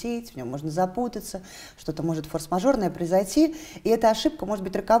может улететь, в нем можно запутаться, что-то может форс-мажорное произойти, и эта ошибка может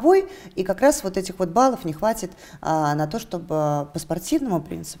быть роковой, и как раз вот этих вот баллов не хватит на то, чтобы по спортивному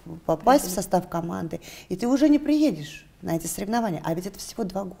принципу попасть в состав команды, и ты уже не приедешь на эти соревнования, а ведь это всего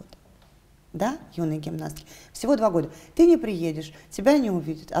 2 года. Да, юные гимнастки, всего 2 года. Ты не приедешь, тебя не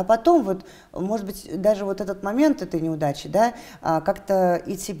увидят, а потом вот, может быть, даже вот этот момент этой неудачи, да, как-то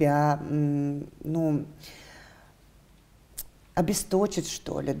и тебя, ну, обесточит,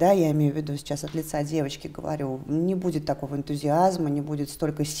 что ли, да, я имею в виду сейчас от лица девочки говорю, не будет такого энтузиазма, не будет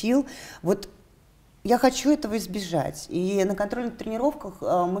столько сил, вот. Я хочу этого избежать, и на контрольных тренировках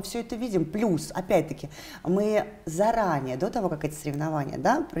мы все это видим. Плюс, опять-таки, мы заранее, до того, как эти соревнования,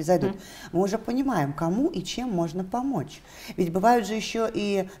 да, произойдут, мы уже понимаем, кому и чем можно помочь. Ведь бывают же еще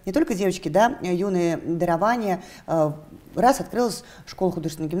и не только девочки, да, юные дарования. Раз открылась школа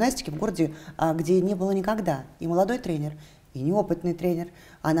художественной гимнастики в городе, где не было никогда, и молодой тренер, и неопытный тренер.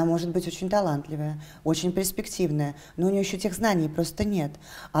 Она может быть очень талантливая, очень перспективная, но у нее еще тех знаний просто нет.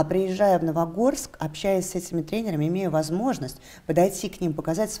 А приезжая в Новогорск, общаясь с этими тренерами, имею возможность подойти к ним,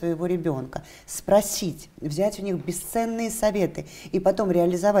 показать своего ребенка, спросить, взять у них бесценные советы и потом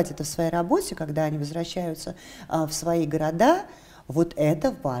реализовать это в своей работе, когда они возвращаются в свои города. Вот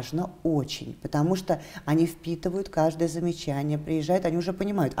это важно очень, потому что они впитывают каждое замечание, приезжают, они уже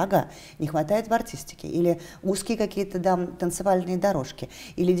понимают, ага, не хватает в артистике, или узкие какие-то да, танцевальные дорожки,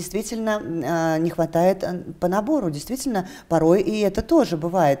 или действительно не хватает по набору, действительно, порой и это тоже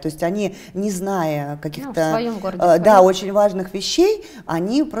бывает, то есть они, не зная каких-то, да, очень важных вещей,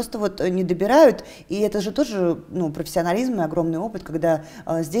 они просто вот не добирают, и это же тоже, ну, профессионализм и огромный опыт, когда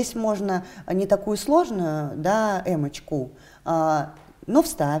здесь можно не такую сложную, да, эмочку, но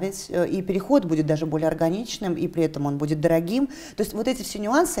вставить, и переход будет даже более органичным, и при этом он будет дорогим. То есть вот эти все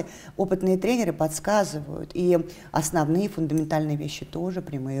нюансы опытные тренеры подсказывают, и основные фундаментальные вещи тоже,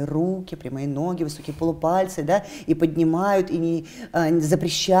 прямые руки, прямые ноги, высокие полупальцы, да, и поднимают, и не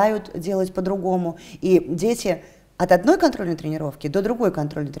запрещают делать по-другому. И дети от одной контрольной тренировки до другой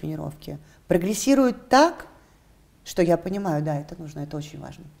контрольной тренировки прогрессируют так, что я понимаю, да, это нужно, это очень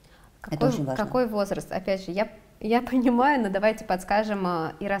важно. Какой возраст? Опять же, я понимаю, но давайте подскажем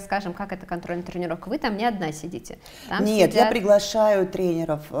и расскажем, как эта контрольная тренировка. Вы там не одна сидите. Там Нет, я приглашаю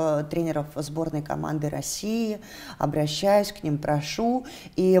тренеров сборной команды России, обращаюсь к ним, прошу.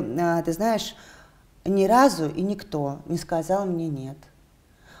 И ты знаешь, ни разу и никто не сказал мне нет.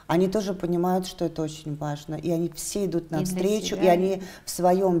 Они тоже понимают, что это очень важно, и они все идут навстречу, и они в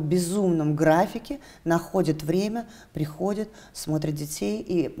своем безумном графике находят время, приходят, смотрят детей,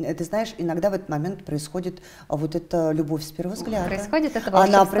 и ты знаешь, иногда в этот момент происходит вот эта любовь с первого взгляда. Происходит это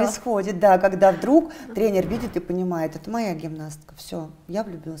волшебство? Она происходит, да, когда вдруг тренер видит и понимает, это моя гимнастка, все, я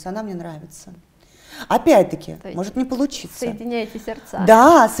влюбилась, она мне нравится. Опять-таки, может не получиться. Соединяйте сердца.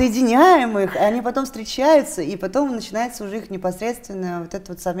 Да, соединяем их, и они потом встречаются, и потом начинается уже их непосредственная вот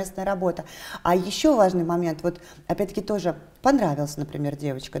эта вот совместная работа. А еще важный момент, вот опять-таки тоже понравилась, например,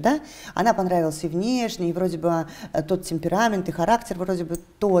 девочка, да, она понравилась и внешне, и вроде бы тот темперамент, и характер вроде бы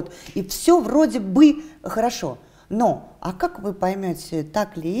тот, и все вроде бы хорошо. Но, а как вы поймете,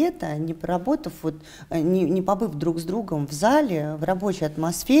 так ли это, не поработав, вот, не побыв друг с другом в зале, в рабочей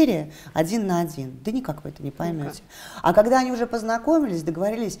атмосфере, один на один? Да никак вы это не поймете. А когда они уже познакомились,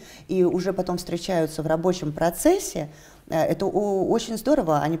 договорились и уже потом встречаются в рабочем процессе, это очень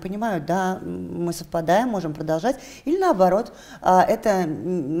здорово, они понимают, да, мы совпадаем, можем продолжать, или наоборот, это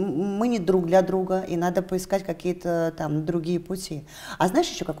мы не друг для друга, и надо поискать какие-то там другие пути. А знаешь,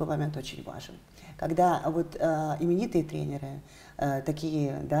 еще какой момент очень важен? Когда вот именитые тренеры,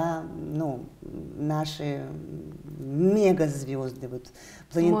 такие, да, ну, наши мегазвезды, вот,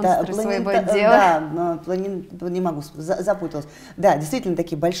 не могу, запуталась. Да, действительно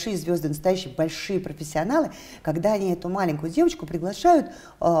такие большие звезды, настоящие большие профессионалы, когда они эту маленькую девочку приглашают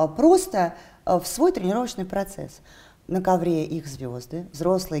просто в свой тренировочный процесс. На ковре их звезды,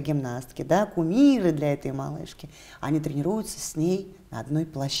 взрослые гимнастки, да, кумиры для этой малышки, они тренируются с ней на одной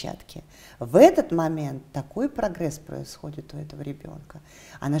площадке. В этот момент такой прогресс происходит у этого ребенка.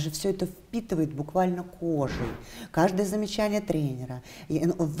 Она же все это впитывает буквально кожей. Каждое замечание тренера. И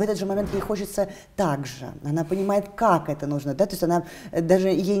в этот же момент ей хочется так же. Она понимает, как это нужно. Да? То есть она даже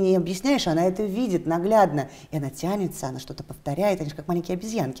ей не объясняешь, она это видит наглядно. И она тянется, она что-то повторяет. Они же как маленькие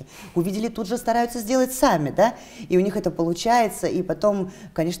обезьянки. Увидели, тут же стараются сделать сами. Да? И у них это получается. И потом,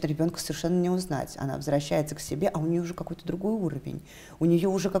 конечно, ребенка совершенно не узнать. Она возвращается к себе, а у нее уже какой-то другой уровень. У нее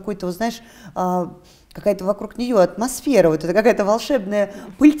уже какой-то, вот, знаешь, какая-то вокруг нее атмосфера, вот это какая-то волшебная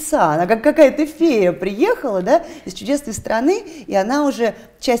пыльца, она как какая-то фея приехала, да, из чудесной страны, и она уже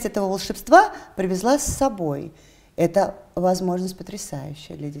часть этого волшебства привезла с собой. Это возможность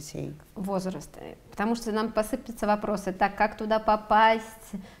потрясающая для детей. Возраст. Потому что нам посыпятся вопросы, так, как туда попасть,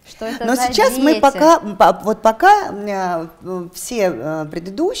 что это Но за сейчас дети? Мы пока все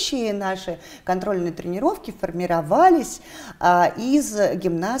предыдущие наши контрольные тренировки формировались из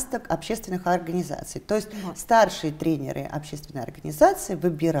гимнасток общественных организаций. То есть старшие тренеры общественной организации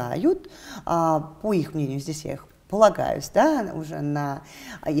выбирают, по их мнению, здесь я их полагаюсь, да, уже на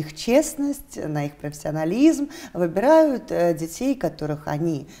их честность, на их профессионализм, выбирают детей, которых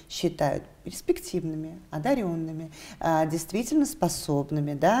они считают перспективными, одаренными, действительно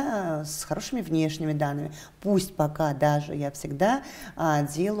способными, да, с хорошими внешними данными. Пусть пока даже я всегда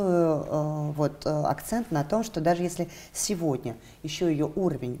делаю акцент на том, что даже если сегодня еще ее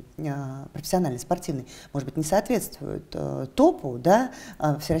уровень профессиональный, спортивный, может быть, не соответствует топу, да,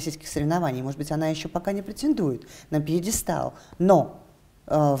 всероссийских соревнований, может быть, она еще пока не претендует на пьедестал, но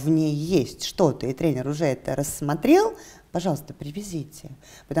в ней есть что-то, и тренер уже это рассмотрел, пожалуйста, привезите.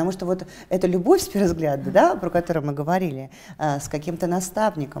 Потому что вот эта любовь с первого взгляда, да, про которую мы говорили, с каким-то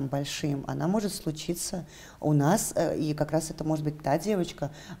наставником большим, она может случиться у нас, и как раз это может быть та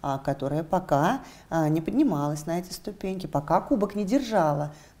девочка, которая пока не поднималась на эти ступеньки, пока кубок не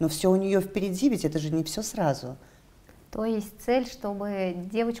держала, но все у нее впереди, ведь это же не все сразу. То есть цель, чтобы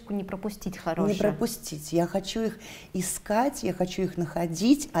девочку не пропустить хорошую. Не пропустить. Я хочу их искать, я хочу их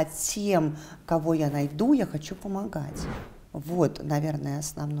находить, а тем, кого я найду, я хочу помогать. Вот, наверное,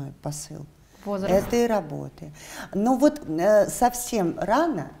 основной посыл этой работы. Но вот совсем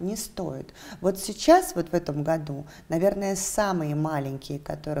рано не стоит. Вот сейчас, вот в этом году, наверное, самые маленькие,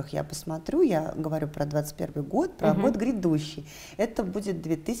 которых я посмотрю, я говорю про 21 год, про год грядущий, это будет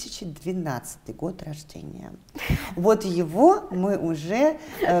 2012 год рождения. Вот его мы уже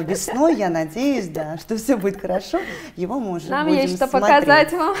весной, я надеюсь, да, что все будет хорошо, его мы уже Нам будем есть что смотреть.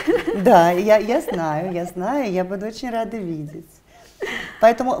 показать вам. Да, я знаю, я буду очень рада видеть.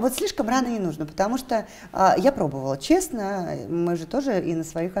 Поэтому вот слишком рано не нужно, потому что я пробовала, честно, мы же тоже и на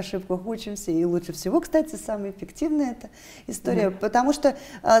своих ошибках учимся, и лучше всего, кстати, самая эффективная эта история, потому что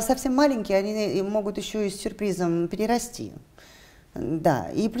совсем маленькие, они могут еще и с сюрпризом перерасти. Да,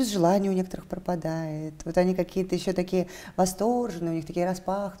 и плюс желание у некоторых пропадает. Вот они какие-то еще такие восторженные, у них такие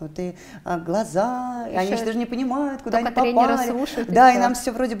распахнутые глаза, и они даже не понимают, куда они попали. Слушают, да, и нам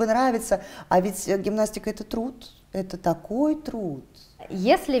все вроде бы нравится, а ведь гимнастика — это труд, это такой труд.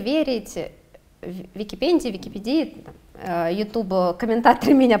 Если верить Википедии, YouTube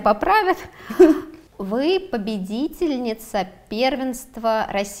комментаторы меня поправят, вы победительница первенства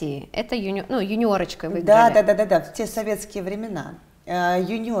России. Это юниорочкой выиграли. Да, в те советские времена.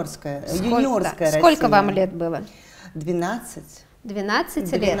 Юниорская Россия. Сколько вам лет было? 12.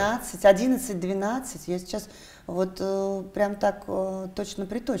 12 лет? 11-12. Я сейчас вот прям так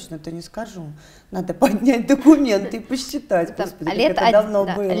точно-приточно-то не скажу. Надо поднять документы и посчитать. Господи, как это давно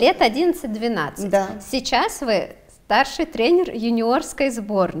было. Лет 11-12. Да. Сейчас вы старший тренер юниорской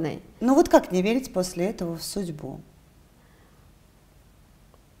сборной. Ну вот как не верить после этого в судьбу?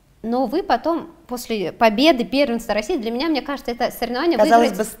 Но вы потом после победы, первенства России, для меня, мне кажется, это соревнование Казалось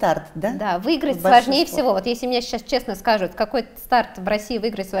выиграть... бы, старт, да? Да, выиграть сложнее всего. Вот если меня сейчас честно скажут, какой старт в России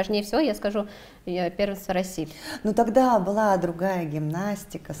выиграть сложнее всего, я скажу первенство России. Ну тогда была другая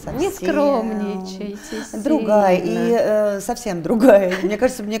гимнастика, совсем. Не скромничайте сильно. Другая, и совсем другая. Мне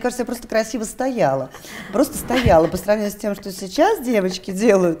кажется, я просто красиво стояла. Просто стояла по сравнению с тем, что сейчас девочки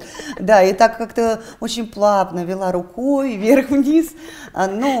делают. Да, и так как-то очень плавно вела рукой вверх-вниз.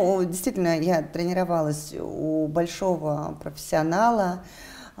 Ну, действительно, я тренировалась у большого профессионала,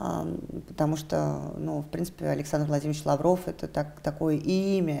 потому что, ну, в принципе, Александр Владимирович Лавров – это такое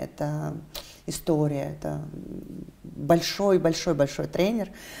имя, это история, это большой-большой-большой тренер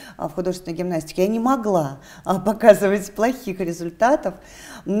в художественной гимнастике. Я не могла показывать плохих результатов,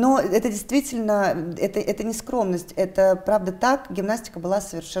 но это действительно, это не скромность, это правда так, гимнастика была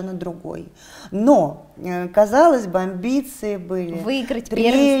совершенно другой. Но, казалось бы, амбиции были. Выиграть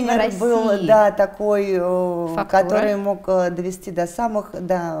первенство России. Был, да, такой, Фактура. который мог довести до самых,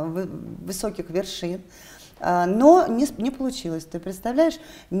 да, высоких вершин. Но не получилось, ты представляешь,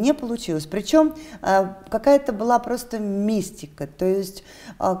 не получилось. Причем какая-то была просто мистика, то есть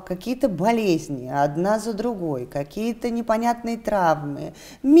какие-то болезни одна за другой, какие-то непонятные травмы,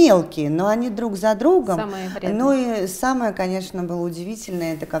 мелкие, но они друг за другом. Самые вредные. Ну и самое, конечно, было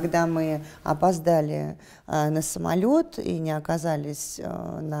удивительное, это когда мы опоздали на самолет и не оказались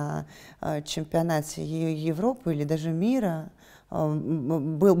на чемпионате Европы или даже мира.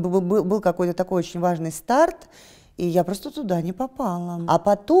 Был какой-то такой очень важный старт, и я просто туда не попала. А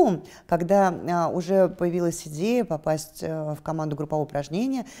потом, когда уже появилась идея попасть в команду группового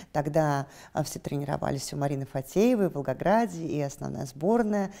упражнения, тогда все тренировались у Марины Фатеевой в Волгограде, и основная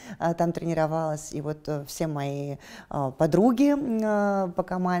сборная там тренировалась, и вот все мои подруги по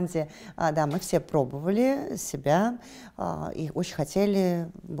команде, да, мы все пробовали себя, и очень хотели,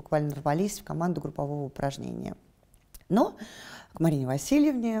 буквально рвались в команду группового упражнения. Но к Марине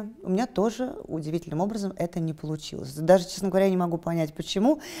Васильевне у меня тоже удивительным образом это не получилось. Даже, честно говоря, не могу понять,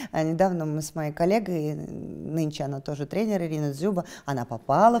 почему. Недавно мы с моей коллегой, нынче она тоже тренер, Ирина Дзюба, она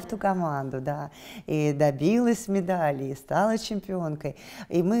попала в ту команду, да, и добилась медали, и стала чемпионкой.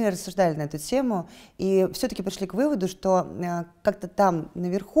 И мы рассуждали на эту тему, и все-таки пришли к выводу, что как-то там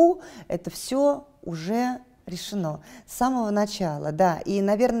наверху это все уже решено с самого начала, да. И,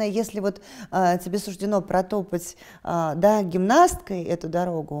 наверное, если вот тебе суждено протопать, да, гимнасткой эту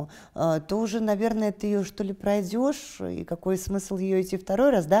дорогу, то уже, наверное, ты ее что ли пройдешь, и какой смысл ее идти второй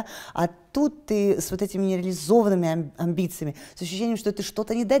раз, да. А тут ты с вот этими нереализованными амбициями, с ощущением, что ты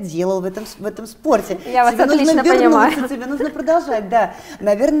что-то не доделал в этом спорте. Я вас отлично понимаю. Тебе нужно продолжать, да.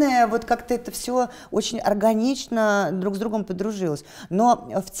 Наверное, вот как-то это все очень органично друг с другом подружилось. Но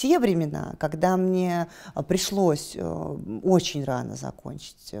в те времена, когда мне пришлось очень рано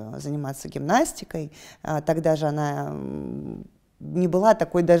закончить заниматься гимнастикой, тогда же она не была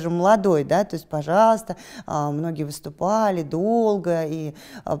такой даже молодой, да, то есть, пожалуйста, многие выступали долго и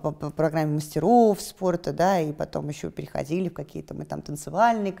по программе мастеров спорта, да, и потом еще переходили в какие-то мы там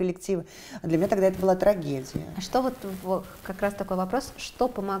танцевальные коллективы. Для меня тогда это была трагедия. А что вот как раз такой вопрос, что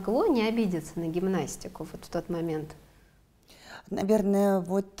помогло не обидеться на гимнастику вот в тот момент? Наверное,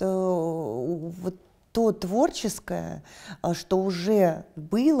 вот то творческое, что уже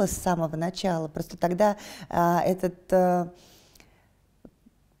было с самого начала, просто тогда этот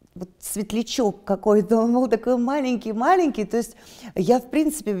вот светлячок какой-то, он был такой маленький-маленький, то есть я, в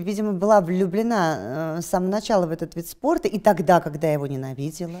принципе, видимо, была влюблена с самого начала в этот вид спорта, и тогда, когда я его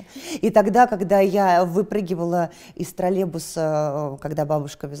ненавидела, и тогда, когда я выпрыгивала из троллейбуса, когда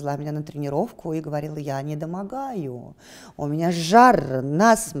бабушка везла меня на тренировку, и говорила, я не домогаю, у меня жар,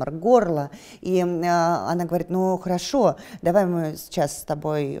 насморк, горло, и она говорит, ну, хорошо, давай мы сейчас с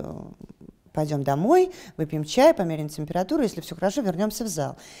тобой пойдем домой, выпьем чай, померяем температуру, если все хорошо, вернемся в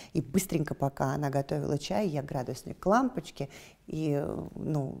зал. И быстренько, пока она готовила чай, я градусник к лампочке, и,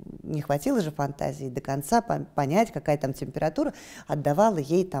 ну, не хватило же фантазии до конца понять, какая там температура, отдавала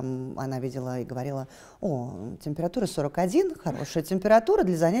ей там, она видела и говорила, о, температура 41, хорошая температура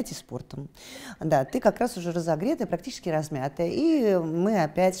для занятий спортом. Да, ты как раз уже разогретая, практически размятая, и мы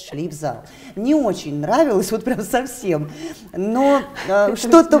опять шли в зал. Не очень нравилось, вот прям совсем, но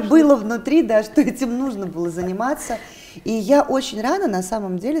что-то было внутри, да, что этим нужно было заниматься. И я очень рано, на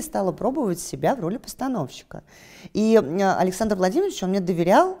самом деле, стала пробовать себя в роли постановщика. И Александр Владимирович, он мне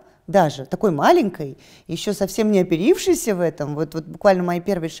доверял, даже такой маленькой, еще совсем не оперившейся в этом, вот буквально мои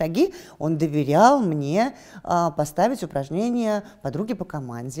первые шаги, он доверял мне поставить упражнения подруги по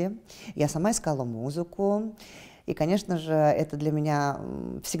команде. Я сама искала музыку. И, конечно же, это для меня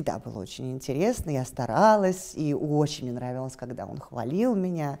всегда было очень интересно. Я старалась, и очень мне нравилось, когда он хвалил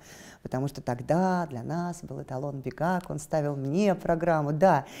меня, потому что тогда для нас был эталон бегак, он ставил мне программу,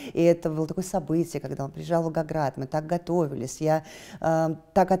 да. И это было такое событие, когда он приезжал в Волгоград, мы так готовились, я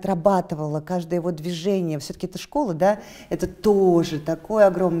так отрабатывала каждое его движение. Все-таки это школа, да, это тоже такой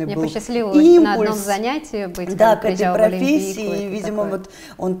огромный был импульс. Мне посчастливилось на одном занятии быть, да, к этой профессии, видимо, вот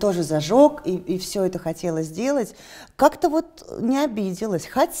он тоже зажег, и все это хотела сделать. Как-то вот не обиделась,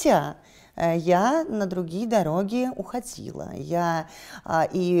 хотя я на другие дороги уходила. Я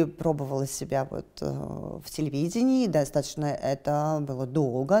и пробовала себя вот в телевидении, достаточно это было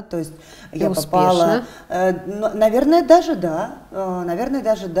долго, то есть я попала, наверное, даже да,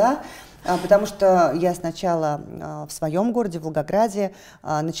 потому что я сначала в своем городе, в Волгограде,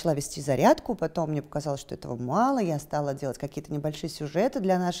 начала вести зарядку, потом мне показалось, что этого мало, я стала делать какие-то небольшие сюжеты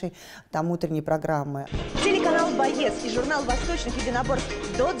для нашей там утренней программы. Телеканал «Боец» и журнал восточных единоборств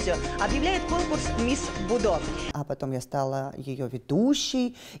 «Додзё» объявляет конкурс «Мисс Будо». А потом я стала ее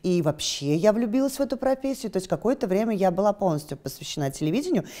ведущей, и вообще я влюбилась в эту профессию, то есть какое-то время я была полностью посвящена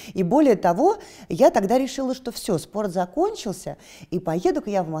телевидению, и более того, я тогда решила, что все, спорт закончился, и поеду-ка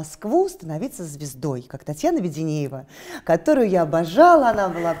я в Москву становиться звездой, как Татьяна Веденеева, которую я обожала, она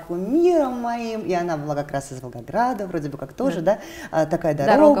была кумиром моим, и она была как раз из Волгограда, вроде бы как тоже, да, такая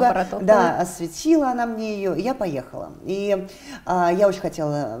дорога, да, осветила она мне ее, и я поехала. И я очень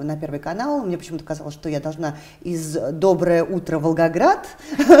хотела на Первый канал, мне почему-то казалось, что я должна из «Доброе утро, Волгоград»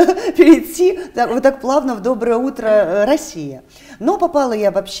 перейти вот так плавно в «Доброе утро, Россия». Но попала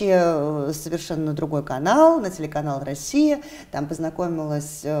я вообще совершенно на другой канал, на телеканал «Россия», там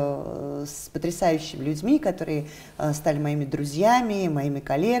познакомилась с потрясающими людьми, которые стали моими друзьями, моими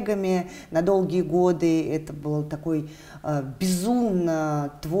коллегами на долгие годы. Это был такой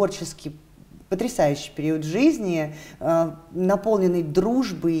безумно творческий, потрясающий период жизни, наполненный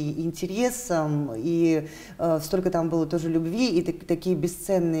дружбой, интересом, и столько там было тоже любви, и такие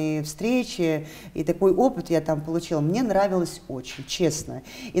бесценные встречи, и такой опыт я там получила. Мне нравилось очень, честно.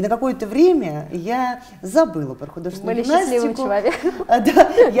 И на какое-то время я забыла про художественную гимнастику. Были счастливым человеком. Да,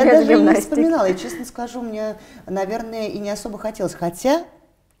 я даже не вспоминала, и, честно скажу, мне, наверное, и не особо хотелось, хотя...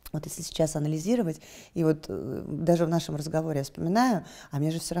 Вот если сейчас анализировать, и вот даже в нашем разговоре я вспоминаю, а мне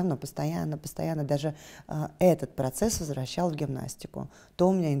же все равно постоянно даже этот процесс возвращал в гимнастику. То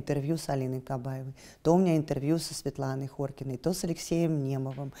у меня интервью с Алиной Кабаевой, то у меня интервью со Светланой Хоркиной, то с Алексеем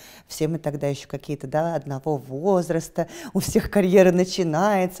Немовым. Все мы тогда еще какие-то, да, одного возраста, у всех карьера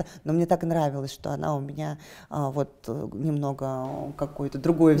начинается, но мне так нравилось, что она у меня вот немного какое-то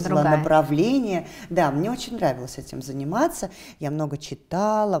другое взяла направление. Да, мне очень нравилось этим заниматься, я много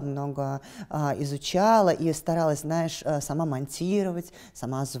читала, много изучала и старалась, знаешь, сама монтировать,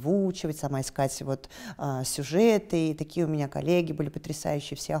 сама озвучивать, сама искать вот сюжеты. И такие у меня коллеги были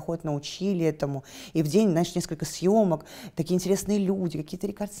потрясающие, все охотно учили этому. И в день, знаешь, несколько съемок, такие интересные люди, какие-то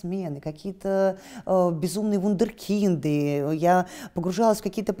рекордсмены, какие-то безумные вундеркинды. Я погружалась в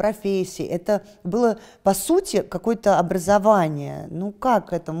какие-то профессии. Это было, по сути, какое-то образование. Ну,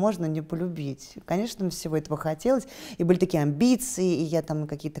 как это можно не полюбить? Конечно, всего этого хотелось. И были такие амбиции, и я там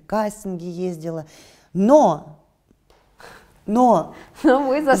какие-то кастинги ездила, но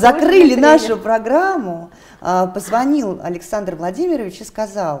закрыли нашу программу, позвонил Александр Владимирович и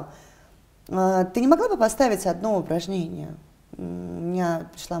сказал: ты не могла бы поставить одно упражнение? У меня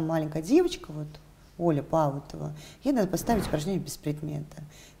пришла маленькая девочка, вот Оля Павутова, ей надо поставить упражнение без предмета.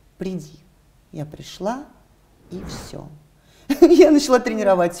 Приди. Я пришла, и все. Я начала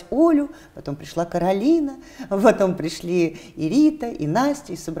тренировать Олю, потом пришла Каролина, потом пришли и Рита, и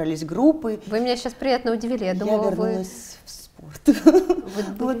Настя, и собрались группы. Вы меня сейчас приятно удивили. Я думала, вернулась в спорт.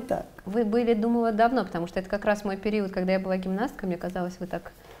 Вот так. Вы были, думала, давно, потому что это как раз мой период, когда я была гимнасткой, мне казалось, вы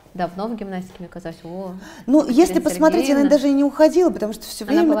так давно в гимнастике, мне казалось, ну, если посмотреть, Сергеевна. я даже и не уходила, потому что все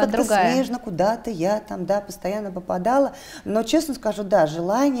время как-то другая. смежно куда-то я там, да, постоянно попадала. Но, честно скажу, да,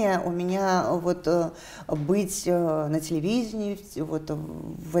 желание у меня вот быть на телевидении, вот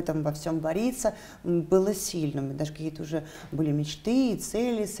в этом во всем бориться было сильным. Даже какие-то уже были мечты и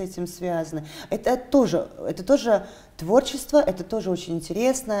цели с этим связаны. Это тоже творчество, это тоже очень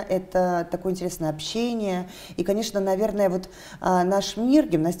интересно, это такое интересное общение. И, конечно, наверное, вот наш мир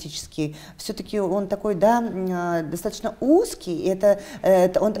гимнастический, все-таки он такой, да, достаточно узкий,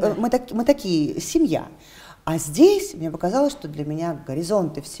 мы такие, семья. А здесь мне показалось, что для меня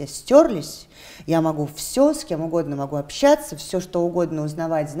горизонты все стерлись, я могу все, с кем угодно могу общаться, все, что угодно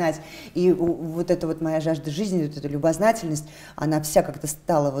узнавать, знать. И вот эта вот моя жажда жизни, вот эта любознательность, она вся как-то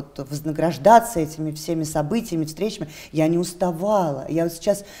стала вот вознаграждаться этими всеми событиями, встречами. Я не уставала. Я вот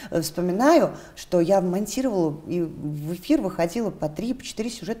сейчас вспоминаю, что я монтировала и в эфир выходила по 3-4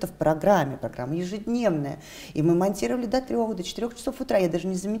 сюжета в программа ежедневная. И мы монтировали до 3, до 4 часов утра, я даже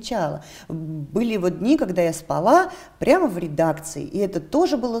не замечала. Были вот дни, когда я спала прямо в редакции, и это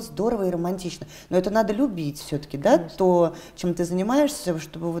тоже было здорово и романтично. Но это надо любить все-таки, да, то, чем ты занимаешься,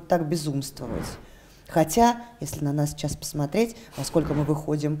 чтобы вот так безумствовать. Хотя, если на нас сейчас посмотреть, во сколько мы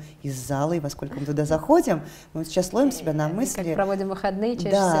выходим из зала и во сколько мы туда заходим, мы сейчас ловим себя на мысли. Как проводим выходные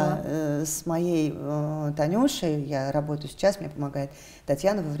чаще да, всего. С моей Танюшей, я работаю сейчас, мне помогает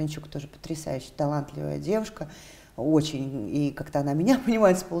Татьяна Вавренчук, тоже потрясающая, талантливая девушка, очень, и как-то она меня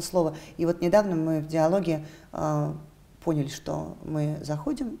понимает с полуслова. И вот недавно мы в диалоге поняли, что мы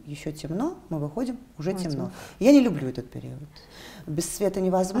заходим, еще темно, мы выходим, уже темно. Я не люблю этот период. Без света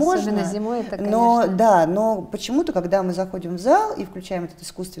невозможно. Особенно зимой это, конечно. Но, да, но почему-то, когда мы заходим в зал и включаем этот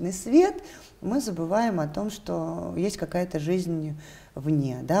искусственный свет, мы забываем о том, что есть какая-то жизнь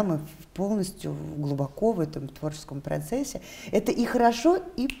вне. Да? Мы полностью глубоко в этом творческом процессе. Это и хорошо,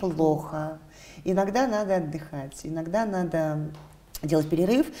 и плохо. Иногда надо отдыхать, иногда надо делать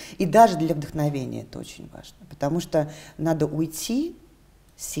перерыв, и даже для вдохновения это очень важно, потому что надо уйти,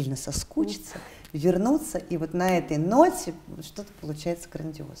 сильно соскучиться, вернуться, и вот на этой ноте что-то получается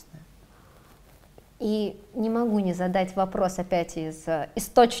грандиозное. И не могу не задать вопрос опять из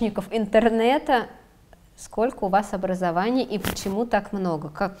источников интернета. Сколько у вас образований и почему так много?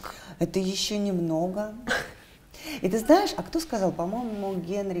 Как... Это еще немного. И ты знаешь, а кто сказал, по-моему,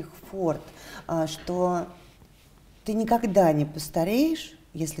 Генрих Форд, что ты никогда не постареешь,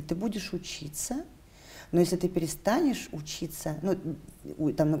 если ты будешь учиться, но если ты перестанешь учиться, ну,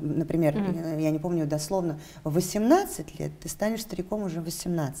 там, например, я не помню дословно, в 18 лет ты станешь стариком уже в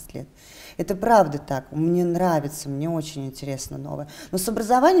 18 лет. Это правда так, мне нравится, мне очень интересно новое. Но с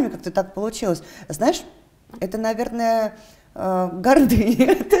образованиями как-то так получилось. Знаешь, это, наверное,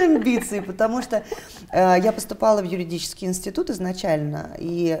 гордыня, это амбиции, потому что я поступала в юридический институт изначально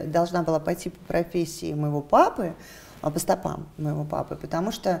и должна была пойти по профессии моего папы, по стопам моего папы,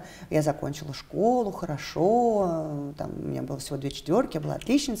 потому что я закончила школу хорошо, там у меня было всего 2 четверки, я была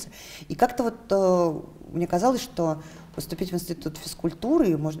отличница, и как-то вот мне казалось, что поступить в институт физкультуры,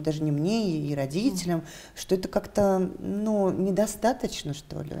 и, может, даже не мне, и родителям, что это как-то, ну, недостаточно,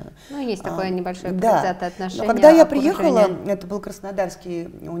 что ли. Ну, есть такое небольшое да. отношение. Но когда я приехала, это был Краснодарский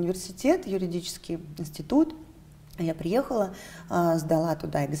университет, юридический институт, я приехала, сдала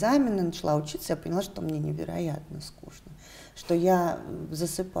туда экзамены, начала учиться, я поняла, что мне невероятно скучно, что я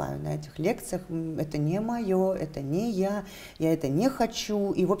засыпаю на этих лекциях, это не мое, это не я это не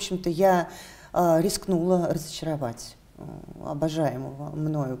хочу, и, в общем-то, я рискнула разочаровать обожаемого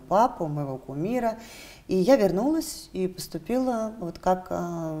мною папу, моего кумира, и я вернулась и поступила, вот как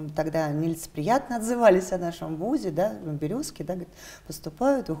тогда нелицеприятно отзывались о нашем вузе, да, березки, да, говорят,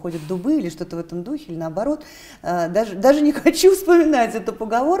 поступают, выходят дубы или что-то в этом духе, или наоборот, даже не хочу вспоминать эту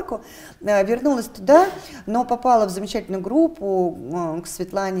поговорку, вернулась туда, но попала в замечательную группу к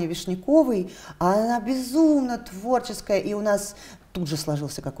Светлане Вишняковой, а она безумно творческая, и у нас тут же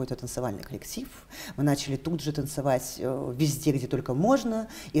сложился какой-то танцевальный коллектив, мы начали тут же танцевать везде, где только можно,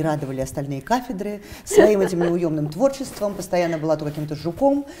 и радовали остальные кафедры своим этим неуемным творчеством, постоянно была то каким-то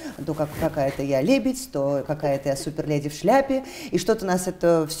жуком, то какая-то я лебедь, то какая-то я суперледи в шляпе, и что-то нас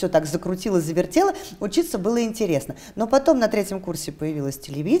это все так закрутило, завертело, учиться было интересно. Но потом на 3-м курсе появилось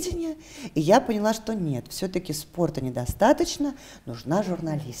телевидение, и я поняла, что нет, все-таки спорта недостаточно, нужна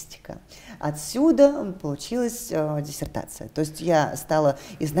журналистика. Отсюда получилась диссертация, то есть я стала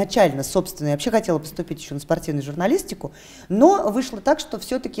изначально, собственно, я вообще хотела поступить еще на спортивную журналистику, но вышло так, что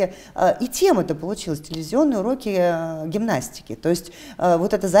все-таки и тема-то получилась, телевизионные уроки гимнастики. То есть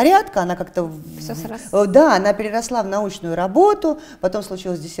вот эта зарядка, она как-то... Да, она переросла в научную работу, потом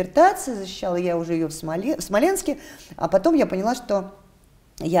случилась диссертация, защищала я уже ее в Смоленске, а потом я поняла, что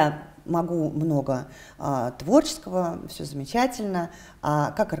я могу много творческого, все замечательно, а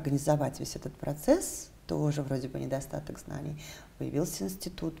как организовать весь этот процесс? Тоже вроде бы недостаток знаний. Появился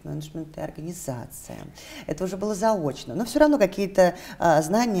институт менеджмента и организация. Это уже было заочно, но все равно какие-то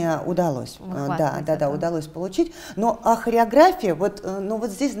знания удалось. Да, удалось получить. Но хореография, вот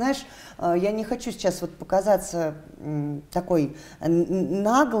здесь, знаешь, я не хочу сейчас вот показаться такой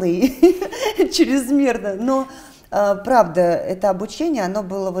наглой чрезмерно, но правда, это обучение, оно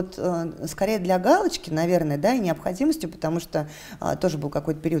было вот скорее для галочки, наверное, да, и необходимостью, потому что тоже был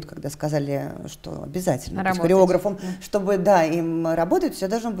какой-то период, когда сказали, что обязательно быть хореографом, чтобы, да, им работать, все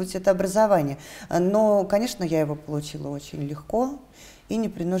должно быть это образование. Но, конечно, я его получила очень легко и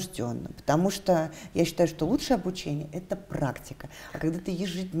непринужденно, потому что я считаю, что лучшее обучение – это практика. А когда ты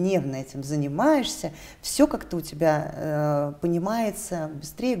ежедневно этим занимаешься, все как-то у тебя понимается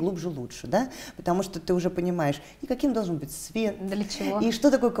быстрее, глубже, лучше, да? Потому что ты уже понимаешь, и каким должен быть свет, для чего? И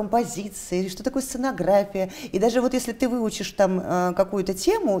что такое композиция, и что такое сценография. И даже вот если ты выучишь там какую-то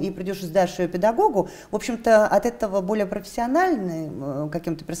тему и придешь и сдашь ее педагогу, в общем-то, от этого более профессиональным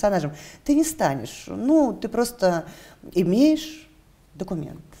каким-то персонажем ты не станешь. Ну, ты просто имеешь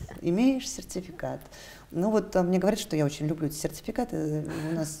документ, имеешь сертификат. Ну вот мне говорят, что я очень люблю эти сертификаты,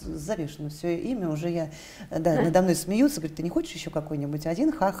 у нас завешено все имя, уже да, надо мной смеются, говорят, ты не хочешь еще какой-нибудь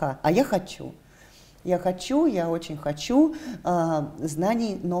один, ха-ха, а я хочу. Я очень хочу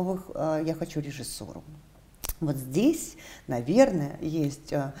знаний новых, я хочу режиссуру. Вот здесь, наверное,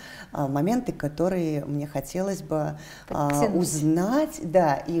 есть моменты, которые мне хотелось бы узнать,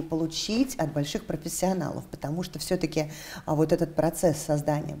 да, и получить от больших профессионалов, потому что все-таки вот этот процесс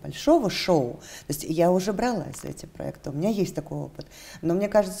создания большого шоу, то есть я уже бралась за эти проекты, у меня есть такой опыт, но мне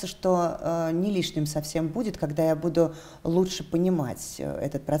кажется, что не лишним совсем будет, когда я буду лучше понимать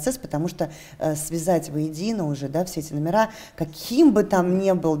этот процесс, потому что связать воедино уже, да, все эти номера, каким бы там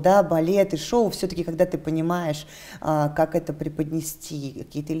ни был, да, балет и шоу, все-таки когда ты понимаешь, как это преподнести,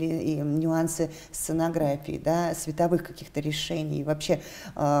 какие-то нюансы сценографии, да, световых каких-то решений, вообще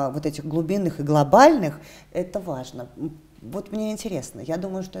вот этих глубинных и глобальных, это важно. Вот мне интересно, я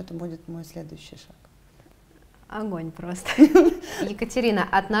думаю, что это будет мой следующий шаг. Огонь просто. Екатерина,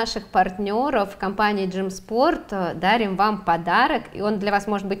 от наших партнеров компании Gym Sport дарим вам подарок, и он для вас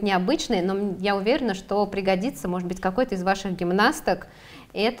может быть необычный, но я уверена, что пригодится, может быть, какой-то из ваших гимнасток.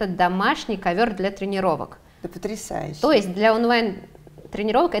 Это домашний ковер для тренировок. Это потрясающе. То есть для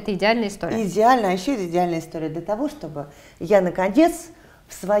онлайн-тренировок это идеальная история. Идеально, а еще это идеальная история для того, чтобы я, наконец,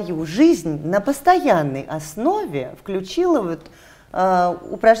 в свою жизнь на постоянной основе включила вот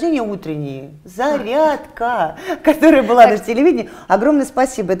упражнения утренние, зарядка, которая была на телевидении. Огромное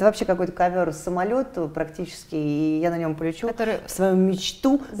спасибо. Это вообще какой-то ковер с самолета практически, и я на нем полечу в свою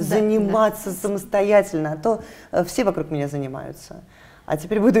мечту заниматься самостоятельно, а то все вокруг меня занимаются. А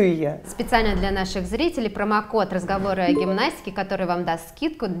теперь буду и я. Специально для наших зрителей промокод «Разговоры о гимнастике», который вам даст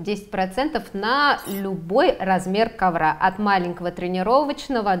скидку 10% на любой размер ковра. От маленького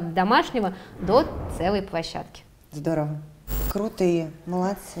тренировочного, домашнего до целой площадки. Здорово. Крутые,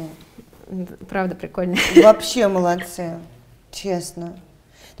 молодцы. Правда, прикольно. Вообще молодцы, честно.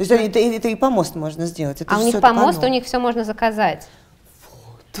 То есть это и помост можно сделать. Это у них помост, у них все можно заказать.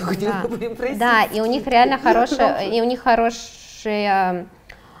 Вот. Да, и у них реально хорошая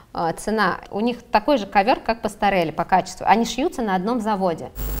цена. У них такой же ковер, как Пасторелли по качеству. Они шьются на одном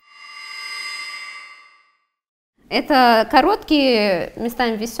заводе. Это короткие,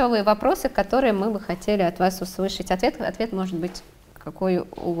 местами веселые вопросы, которые мы бы хотели от вас услышать. Ответ может быть какой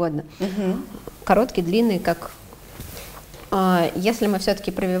угодно. Короткий, длинный, как... Если мы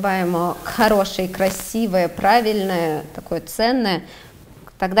все-таки прививаем хорошее, красивое, правильное, такое ценное,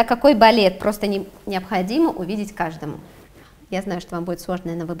 тогда какой балет просто необходимо увидеть каждому? Я знаю, что вам будет сложно,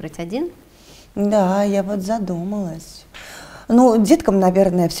 наверное, выбрать один. Да, я вот задумалась. Ну, деткам,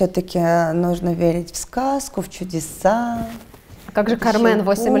 наверное, все-таки нужно верить в сказку, в чудеса. Как же Кармен,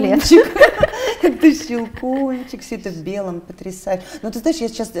 8 лет. Как-то щелкунчик, все это в белом, потрясающе. Ну, ты знаешь, я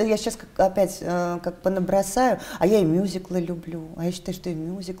сейчас опять как понабросаю, а я и мюзиклы люблю. А я считаю, что и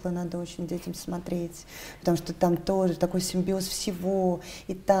мюзиклы надо очень детям смотреть, потому что там тоже такой симбиоз всего,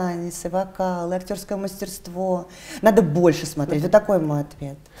 и танец, и вокал, и актерское мастерство. Надо больше смотреть, вот такой мой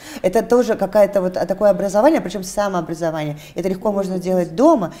ответ. Это тоже какое-то вот такое образование, причем самообразование. Это легко можно делать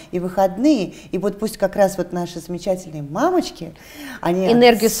дома, и выходные, и вот пусть как раз вот наши замечательные мамочки, они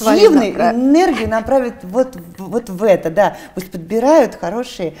энергию свою направят вот в это, да, пусть подбирают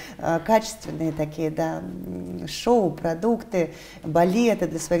хорошие, качественные такие, да, шоу, продукты, балеты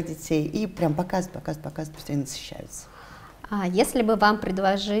для своих детей и прям показывают, пусть они насыщаются. А если бы вам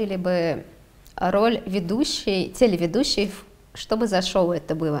предложили бы роль ведущей, телеведущей, что бы за шоу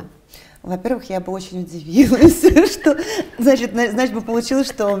это было? Во-первых, я бы очень удивилась, что, значит, бы получилось,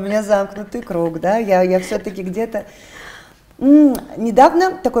 что у меня замкнутый круг, да, я все-таки где-то...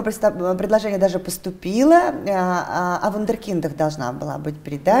 Недавно такое предложение даже поступило, о вундеркиндах должна была быть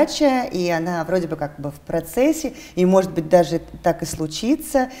передача, и она вроде бы как бы в процессе, и может быть даже так и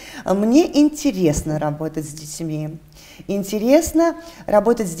случится. Мне интересно работать с детьми. интересно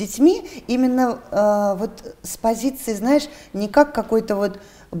работать с детьми именно вот с позиции, знаешь, не как какой-то вот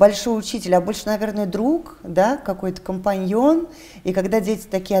большой учитель, а больше, наверное, друг, да, какой-то компаньон. И когда дети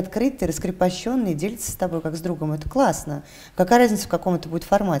такие открытые, раскрепощенные, делятся с тобой как с другом, это классно. Какая разница, в каком это будет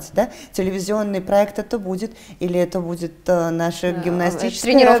формате, да? Телевизионный проект это будет, или это будет наша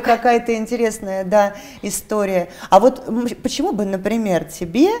гимнастическая какая-то интересная, да, история. А вот почему бы, например,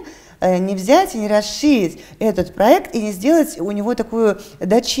 тебе не взять и не расширить этот проект и не сделать у него такую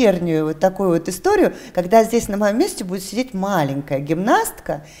дочернюю вот такую вот историю, когда здесь на моем месте будет сидеть маленькая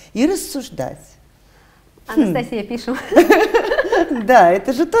гимнастка и рассуждать. Анастасия, пишем. Да,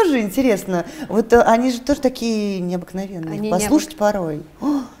 это же тоже интересно. Вот они же тоже такие необыкновенные. Послушать порой.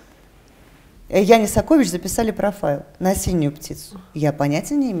 Яне Сакович записали профайл на синюю птицу. Я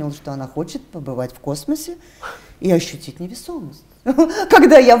понятия не имела, что она хочет побывать в космосе и ощутить невесомость.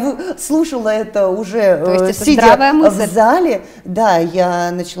 Когда я слушала это уже сидя в зале, да,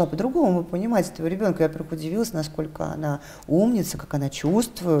 я начала по-другому понимать этого ребенка. Я вдруг удивилась, насколько она умница, как она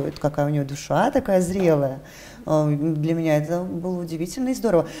чувствует, какая у нее душа такая зрелая. Для меня это было удивительно и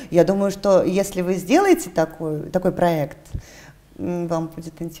здорово. Я думаю, что если вы сделаете такой проект, вам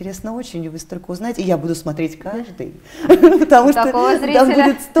будет интересно очень, и вы столько узнаете, и я буду смотреть каждый, потому что там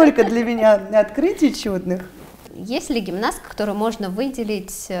будет столько для меня открытий чудных. Есть ли гимнастка, которую можно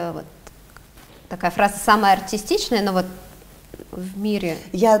выделить, вот такая фраза самая артистичная, но вот в мире?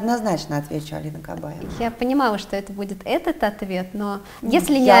 Я однозначно отвечу Алина Кабаева. Я понимала, что это будет этот ответ, но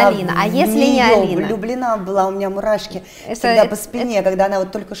если не Алина, а если не Алина? Влюблена была, у меня мурашки всегда по спине, когда она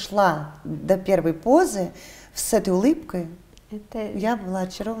вот только шла до первой позы с этой улыбкой. Я была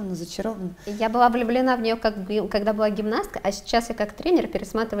очарована, зачарована. Я была влюблена в нее, когда была гимнастка, а сейчас я как тренер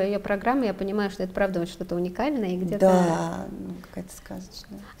пересматриваю ее программы, я понимаю, что это правда что-то уникальное и где-то... Да, какая-то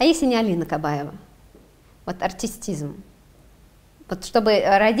сказочная. А если не Алина Кабаева? Вот артистизм. Вот чтобы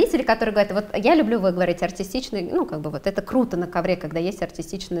родители, которые говорят, вот я люблю, вы говорите, артистичный, ну как бы вот это круто на ковре, когда есть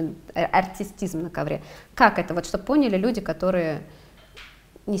артистизм на ковре. Как это? Вот чтобы поняли люди, которые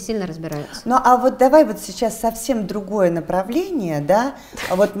не сильно разбираются. Ну, а вот давай вот сейчас совсем другое направление, да,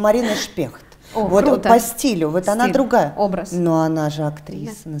 вот Марина Шпехт. Вот круто. По стилю, вот стиль, она другая. Образ. Но она же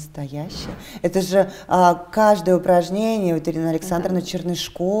актриса настоящая. Это же каждое упражнение, вот Ирина Александровна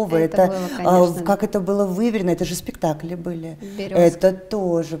Чернышкова, это как это было выверено, это же спектакли были. Березка. Это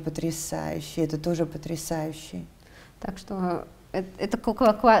тоже потрясающе, это тоже потрясающе. Так что это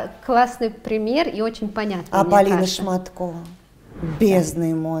классный пример и очень понятный. А Полина Шматко?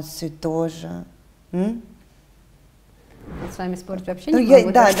 Бездна эмоций тоже. С вами спорить вообще не могу.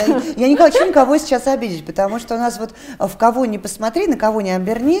 Я не хочу никого сейчас обидеть, потому что у нас вот в кого ни посмотри, на кого ни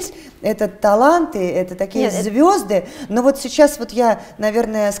обернись, это таланты, это такие звезды. Но вот сейчас вот я,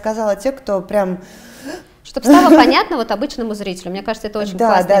 наверное, сказала те, кто прям... Чтобы стало понятно вот обычному зрителю. Мне кажется, это очень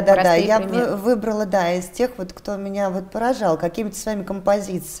классные, простые я примеры. выбрала, из тех, вот, кто меня вот поражал какими-то своими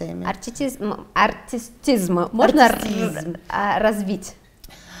композициями. Артистизм можно развить?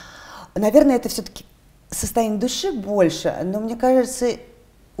 Наверное, это все-таки состояние души больше, но мне кажется,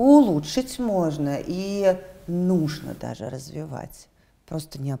 улучшить можно и нужно даже развивать.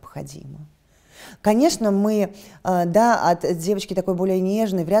 Просто необходимо. Конечно, мы, от девочки такой более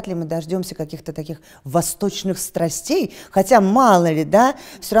нежной, вряд ли мы дождемся каких-то таких восточных страстей, хотя мало ли, да,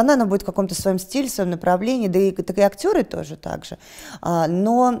 все равно она будет в каком-то своем стиле, в своем направлении, да и актеры тоже так же,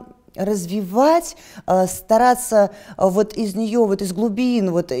 но развивать, стараться вот из нее, вот из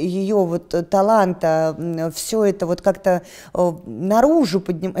глубин вот ее вот таланта все это вот как-то наружу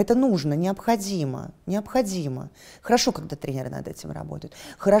поднимать, это нужно, необходимо. Хорошо, когда тренеры над этим работают,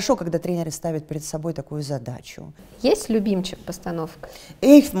 хорошо, когда тренеры ставят перед собой такую задачу. Есть любимчик постановка?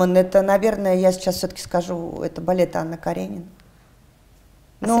 Эйфман, это, наверное, я сейчас все-таки скажу, это балет Анна Каренина.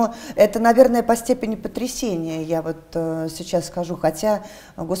 Но это, наверное, по степени потрясения, я вот сейчас скажу, хотя,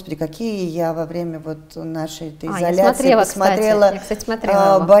 господи, какие я во время вот нашей изоляции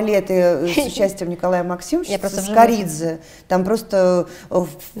посмотрела балеты с участием Николая Максимовича Скоридзе, там просто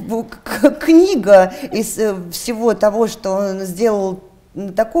книга из всего того, что он сделал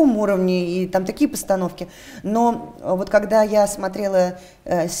на таком уровне, и там такие постановки, но вот когда я смотрела,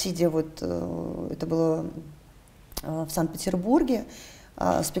 сидя, вот это было в Санкт-Петербурге,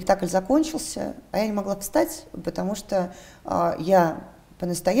 спектакль закончился, а я не могла встать, потому что я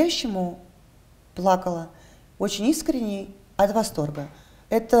по-настоящему плакала очень искренне от восторга.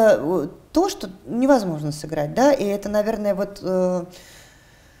 Это то, что невозможно сыграть, да, и это, наверное, вот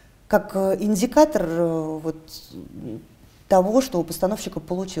как индикатор вот того, что у постановщика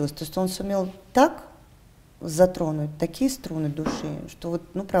получилось. То есть он сумел так затронуть такие струны души, что вот,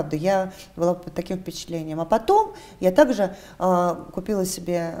 ну, правда, я была под таким впечатлением. А потом я также купила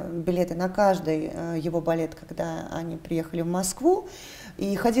себе билеты на каждый его балет, когда они приехали в Москву,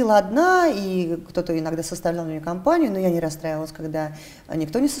 и ходила одна, и кто-то иногда составлял мне компанию, но я не расстраивалась, когда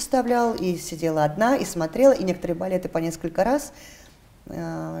никто не составлял, и сидела одна, и смотрела, и некоторые балеты по несколько раз.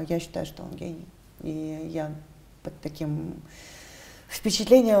 Я считаю, что он гений, и я под таким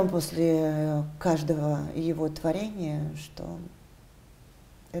впечатлением после каждого его творения, что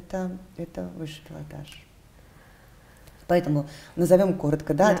это высший пилотаж. Поэтому назовем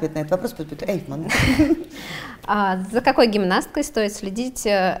коротко, да, ответ на этот вопрос. Эйфман. За какой гимнасткой стоит следить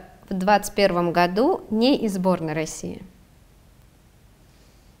в 2021 году не из сборной России?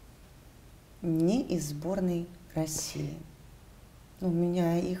 Не из сборной России. У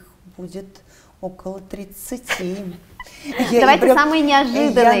меня их будет около 30. Давайте самые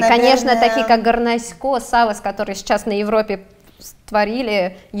неожиданные. Конечно, такие как Горнасько, Савас, которые сейчас на Европе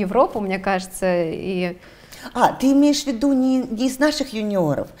творили Европу, мне кажется. Ты имеешь в виду не из наших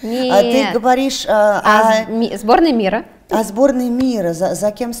юниоров? Нет. А ты говоришь о сборной мира. О сборной мира,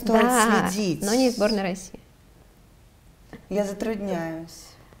 за кем стоит следить. Но не из сборной России. Я затрудняюсь.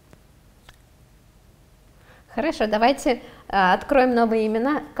 Хорошо, давайте откроем новые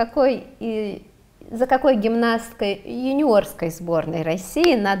имена. За какой гимнасткой юниорской сборной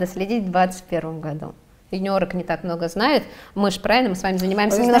России надо следить в 2021 году? Юниорок не так много знают. Мы же правильно, мы с вами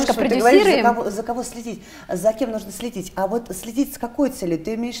занимаемся, немножко продюсируем. Ты говоришь, за кого следить, за кем нужно следить. А вот следить с какой целью?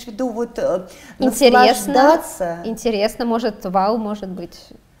 Ты имеешь в виду вот наслаждаться? Интересно, может, вау, может быть.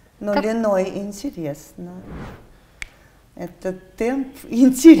 Но длиной интересно. Это темп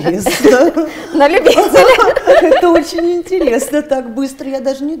интересно. На любителя. Это очень интересно. Так быстро я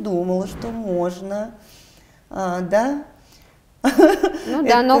даже не думала, что можно. Да? Ну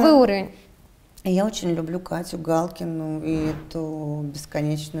да, новый уровень. Я очень люблю Катю Галкину и эту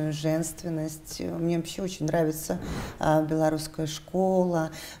бесконечную женственность. Мне вообще очень нравится белорусская школа,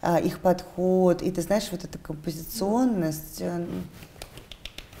 их подход. И ты знаешь, вот эта композиционность,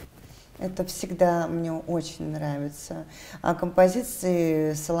 это всегда мне очень нравится. А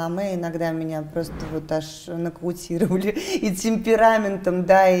композиции Соломея иногда меня просто вот аж нокаутировали и темпераментом,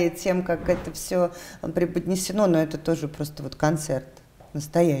 да, и тем, как это все преподнесено, но это тоже просто вот концерт.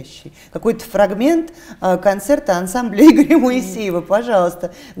 Настоящий. Какой-то фрагмент концерта ансамбля Игоря Моисеева,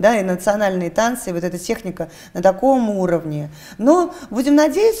 пожалуйста, да, и национальные танцы, и вот эта техника на таком уровне. Но будем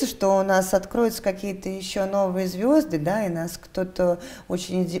надеяться, что у нас откроются какие-то еще новые звезды, да, и нас кто-то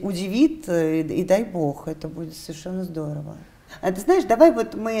очень удивит, и дай бог, это будет совершенно здорово. Ты знаешь, давай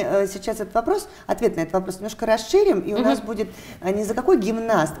вот мы сейчас этот вопрос, ответ на этот вопрос немножко расширим, и у нас будет не за какой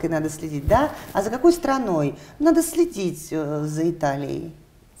гимнасткой надо следить, да, а за какой страной. Надо следить за Италией.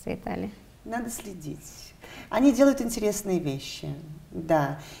 За Италией. Надо следить. Они делают интересные вещи,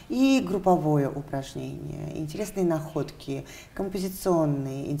 да, и групповое упражнение, интересные находки,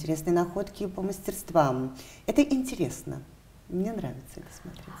 композиционные, интересные находки по мастерствам. Это интересно. Мне нравится это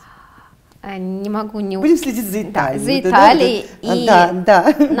смотреть. Не могу не... Будем следить за Италией. Да, за Италией. И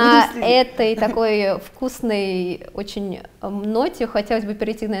да. На этой такой вкусной очень ноте хотелось бы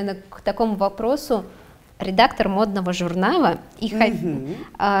перейти, наверное, к такому вопросу. Редактор модного журнала, и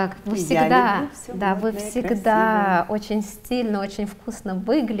вы всегда, да, вы всегда очень стильно, очень вкусно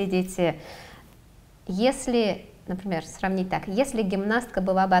выглядите. Если, например, сравнить так, если гимнастка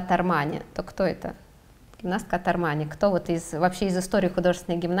была бы от Армани, то кто это? Гимнастка от Армани. Кто вот вообще из истории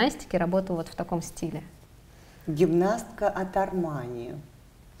художественной гимнастики работал вот в таком стиле? Гимнастка от Армани.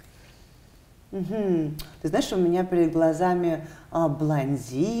 Ты знаешь, у меня перед глазами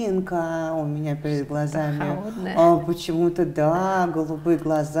блондинка, у меня перед глазами почему-то, да, голубые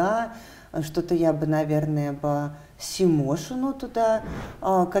глаза. Что-то я бы, наверное, Симошину туда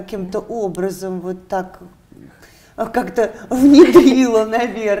каким-то образом вот так как-то внедрила,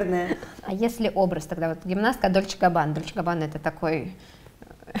 наверное. А если образ тогда, вот гимнастка Дольче Габбана. Дольче Габбана — это такой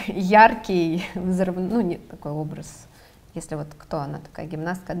яркий, ну нет, такой образ. Если вот кто она такая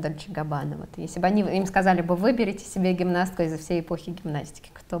гимнастка Дольче Габбана, вот если бы они им сказали бы, выберите себе гимнастку из всей эпохи гимнастики,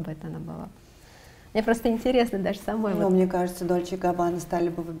 кто бы это она была? Мне просто интересно даже самой. Ну, мне кажется, Дольче Габбана стали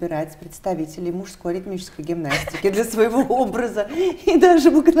бы выбирать представителей мужской ритмической гимнастики для своего образа, и даже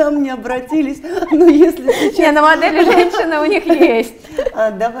бы к нам не обратились. Но если сейчас... Не, на модели женщина у них есть.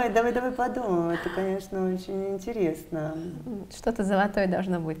 Давай подумаем, это, конечно, очень интересно. Что-то золотое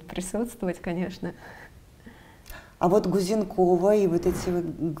должно будет присутствовать, конечно. А вот Гузенкова и вот эти вот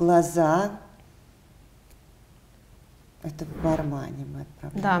глаза... Это в Армани мы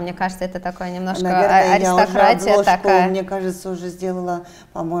отправляем. Да, мне кажется, это такое немножко наверное, аристократия я уже обложку, такая. Мне кажется, уже сделала,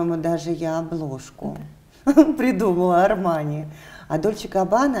 по-моему, даже я обложку. придумала Армани. А Дольче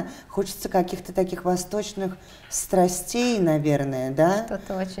Габбана хочется каких-то таких восточных страстей, наверное, да?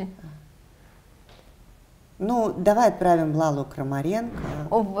 Что-то очень. Ну, давай отправим Лалу Крамаренко.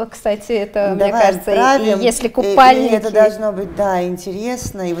 О, кстати, это, Давай мне кажется, отправим. и если купальники... И это должно быть, да,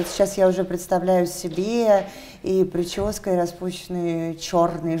 интересно. И вот сейчас я уже представляю себе и прическа, и распущенные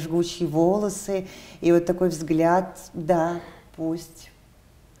черные жгучие волосы, и вот такой взгляд, да, пусть.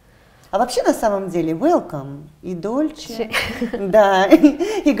 А вообще, на самом деле, welcome и Дольче, да,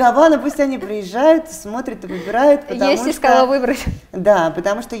 и Габбана, пусть они приезжают, смотрят и выбирают, потому есть из кого выбрать. Да,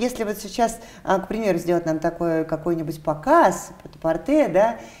 потому что если вот сейчас, к примеру, сделать нам такой какой-нибудь показ, порте,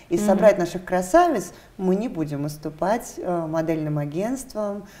 да, и собрать наших красавиц, мы не будем уступать модельным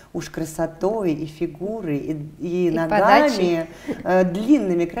агентствам уж красотой и фигурой, и ногами,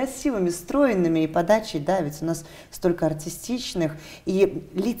 длинными, красивыми, стройными, и подачей, да, ведь у нас столько артистичных, и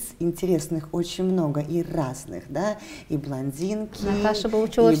лиц интересных очень много, и разных, да, и блондинки, Наташа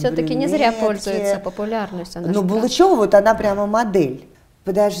Булычева все-таки не зря пользуется популярностью. Ну, Булычева, вот она прямо модель.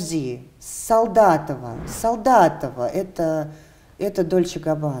 Подожди, Солдатова, это Дольче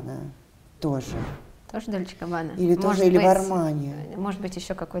Габбана тоже. Тоже Дольче Габбана? Или тоже, или в Армани. Может быть,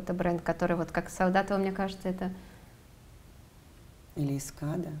 еще какой-то бренд, который вот как Солдатова, мне кажется, это... Или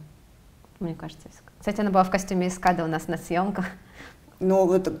Эскада. Мне кажется, Эскада. Кстати, она была в костюме Эскада у нас на съемках. Ну,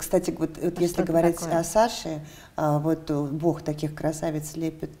 вот, кстати, вот если говорить такое о Саше, вот Бог таких красавиц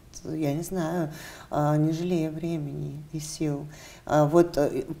лепит, я не знаю, не жалея времени и сил. Вот,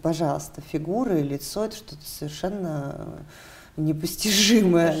 пожалуйста, фигура и лицо — это что-то совершенно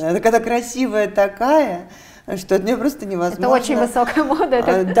непостижимое. Она когда красивая такая, что от нее просто невозможно. Это очень высокая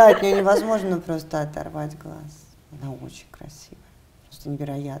мода. Да, от нее невозможно просто оторвать глаз. Она очень красивая, просто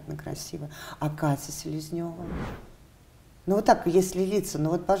невероятно красивая. А Катя Селезнева? Ну вот так, если лица, ну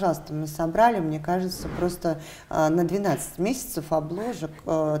вот, пожалуйста, мы собрали, мне кажется, просто на 12 месяцев обложек,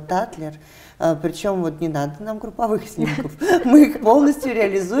 Татлер, причем вот не надо нам групповых снимков, мы их полностью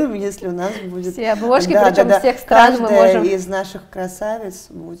реализуем, если у нас будет... Все обложки, причем всех стран мы можем... Каждая из наших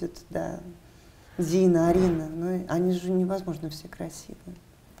красавиц будет, да, Дина, Арина, ну они же невозможно все красивые.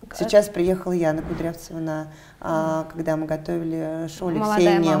 Сейчас приехала Яна Кудрявцева, когда мы готовили шоу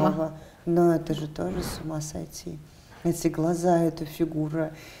Алексея Немова, но это же тоже с ума сойти. Эти глаза, эта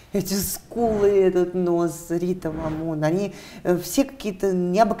фигура, эти скулы, этот нос, Рита Мамун, они все какие-то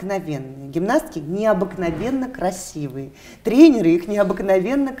необыкновенные. Гимнастки необыкновенно красивые, тренеры их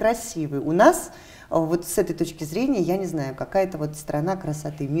необыкновенно красивые. У нас вот с этой точки зрения, я не знаю, какая-то вот страна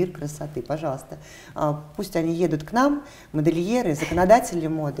красоты, мир красоты, пожалуйста. Пусть они едут к нам, модельеры, законодатели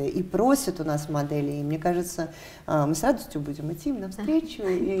моды, и просят у нас модели. И мне кажется, мы с радостью будем идти им навстречу.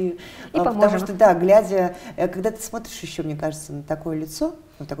 И потому что, да, глядя, когда ты смотришь еще, мне кажется, на такое лицо,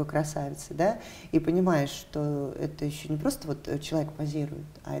 вот такой красавицы, да, и понимаешь, что это еще не просто вот человек позирует,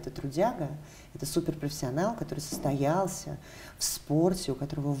 а это трудяга, это суперпрофессионал, который состоялся в спорте, у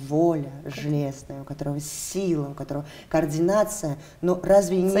которого воля железная, у которого сила, у которого координация. Но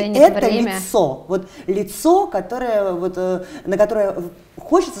разве не это лицо? Вот лицо, которое, вот, на которое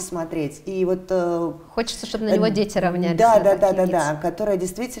хочется смотреть. И вот, хочется, чтобы на него дети равнялись. Да, которое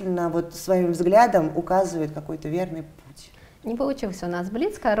действительно вот своим взглядом указывает какой-то верный путь. Не получился у нас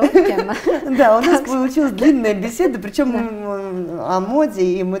блиц коротким. Да, у нас получилась длинная беседа, причем о моде,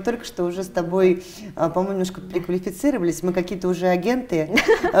 и мы только что уже с тобой, по-моему, немножко переквалифицировались, мы какие-то уже агенты,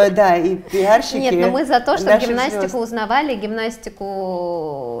 да, и пиарщики. Нет, но мы за то, что гимнастику узнавали,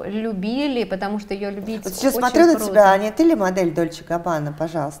 гимнастику любили, потому что ее любить очень круто. Сейчас смотрю на тебя, а не ты ли модель Дольче Габбана,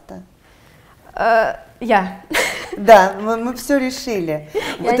 пожалуйста? Я. Да, мы все решили.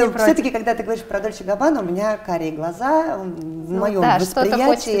 Все-таки, когда ты говоришь про Дольче Габбана, у меня карие глаза, в моем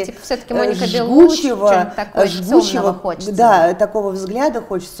восприятии типа, все-таки Моника жгучего, да, такого взгляда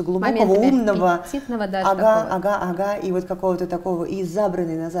хочется, глубокого, умного. Да, ага, и вот какого-то такого, и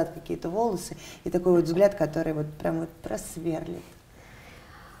забранные назад какие-то волосы, и такой вот взгляд, который вот прям вот просверлит.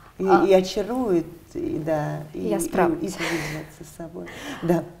 И очарует, и да, и поведется с собой.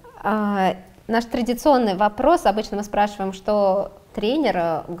 Да. Наш традиционный вопрос, обычно мы спрашиваем, что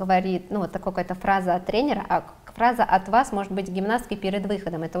тренер говорит, ну вот такая какая-то фраза от тренера, а фраза от вас может быть гимнасткой перед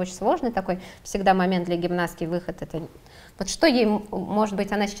выходом. Это очень сложный такой всегда момент для гимнастки, выход. Это вот что ей, может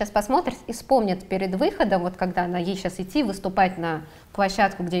быть, она сейчас посмотрит и вспомнит перед выходом, вот когда она ей сейчас идти, выступать на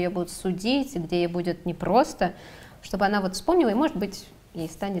площадку, где ее будут судить, где ей будет непросто, чтобы она вот вспомнила, и, может быть, ей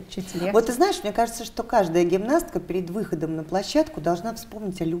станет чуть легче. Вот ты знаешь, мне кажется, что каждая гимнастка перед выходом на площадку должна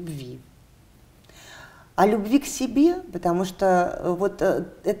вспомнить о любви. О любви к себе, потому что вот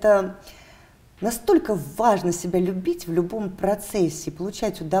это Настолько важно себя любить в любом процессе,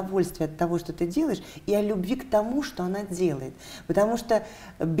 получать удовольствие от того, что ты делаешь, и о любви к тому, что она делает. Потому что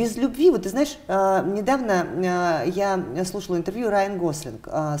без любви, вот ты знаешь, недавно я слушала интервью, Райан Гослинг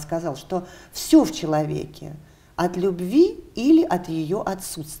сказал, что все в человеке от любви или от ее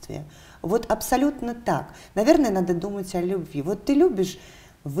отсутствия. Вот абсолютно так. Наверное, надо думать о любви. Вот ты любишь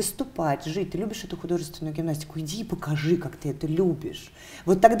выступать, жить, ты любишь эту художественную гимнастику, иди и покажи, как ты это любишь.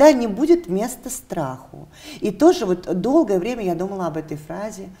 Вот тогда не будет места страху. И тоже вот долгое время я думала об этой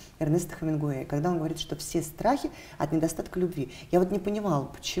фразе Эрнеста Хемингуэя, когда он говорит, что все страхи от недостатка любви. Я вот не понимала,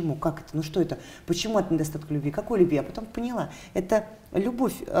 почему, как это, ну что это, почему от недостатка любви, какой любви, а потом поняла, это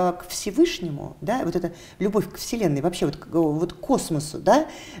любовь к Всевышнему, да, вот это любовь к Вселенной, вообще вот к космосу, да,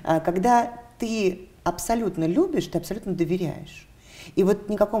 когда ты абсолютно любишь, ты абсолютно доверяешь. И вот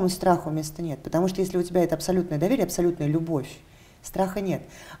никакому страху места нет, потому что если у тебя это абсолютное доверие, абсолютная любовь, страха нет.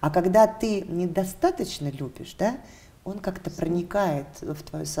 А когда ты недостаточно любишь, да, он как-то проникает в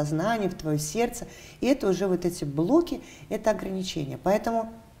твое сознание, в твое сердце, и это уже вот эти блоки, это ограничения.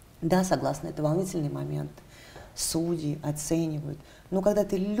 Поэтому, да, согласна, это волнительный момент. Судьи оценивают. Но когда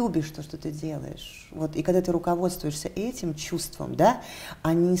ты любишь то, что ты делаешь, вот, и когда ты руководствуешься этим чувством, да,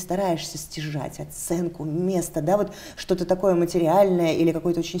 а не стараешься стяжать оценку, место, да, вот что-то такое материальное или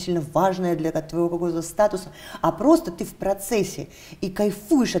какое-то очень сильно важное для твоего какого-то статуса, а просто ты в процессе и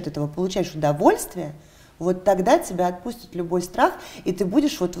кайфуешь от этого, получаешь удовольствие, вот тогда тебя отпустит любой страх, и ты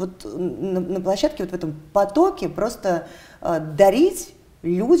будешь вот на площадке, вот в этом потоке просто дарить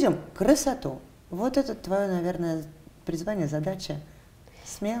людям красоту. Вот это твое, наверное, призвание, задача.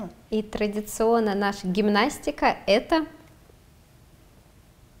 Смело. И традиционно наша гимнастика – это?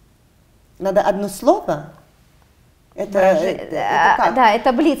 Надо одно слово? Это как? Да,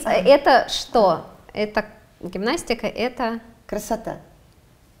 это блиц. Это что? Это гимнастика, это… Красота.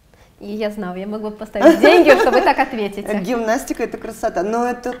 И я знала, я могла поставить деньги, чтобы так ответить. Гимнастика – это красота. Но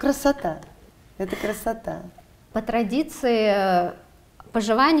это красота. Это красота. По традиции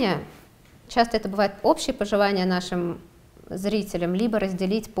пожелания, часто это бывает общие пожелания нашим зрителям, либо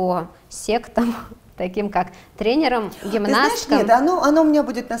разделить по сектам, таким как тренерам, гимнасткам. Нет, оно у меня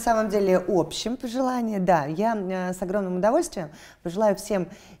будет на самом деле общим пожелание. Да, я с огромным удовольствием пожелаю всем,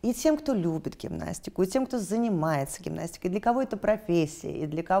 и тем, кто любит гимнастику, и тем, кто занимается гимнастикой, для кого это профессия, и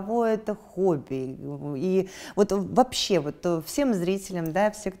для кого это хобби, и вот вообще вот всем зрителям,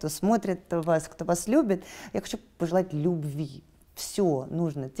 да, все, кто смотрит вас, кто вас любит, я хочу пожелать любви. Все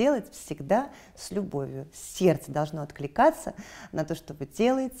нужно делать всегда с любовью. Сердце должно откликаться на то, что вы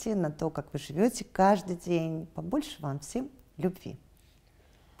делаете, на то, как вы живете каждый день. Побольше вам всем любви.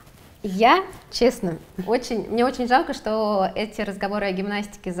 Я, честно, мне очень жалко, что эти разговоры о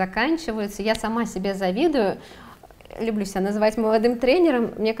гимнастике заканчиваются. Я сама себе завидую. Люблю себя называть молодым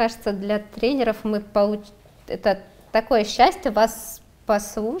тренером. Мне кажется, для тренеров это такое счастье вас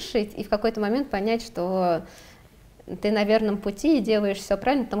послушать и в какой-то момент понять, что ты на верном пути и делаешь все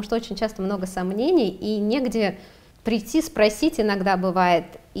правильно, потому что очень часто много сомнений, и негде прийти, спросить иногда бывает.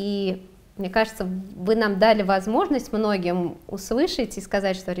 И мне кажется, вы нам дали возможность многим услышать и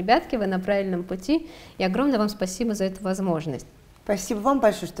сказать, что, ребятки, вы на правильном пути, и огромное вам спасибо за эту возможность. Спасибо вам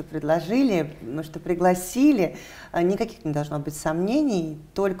большое, что предложили, что пригласили. Никаких не должно быть сомнений,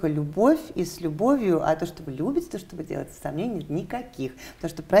 только любовь и с любовью, а то, что вы любите, то, что вы делаете, сомнений никаких. Потому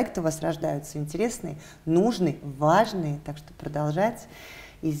что проекты у вас рождаются интересные, нужные, важные, так что продолжать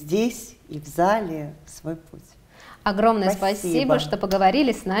и здесь, и в зале свой путь. Огромное спасибо, что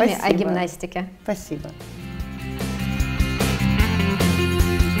поговорили с нами о гимнастике. Спасибо.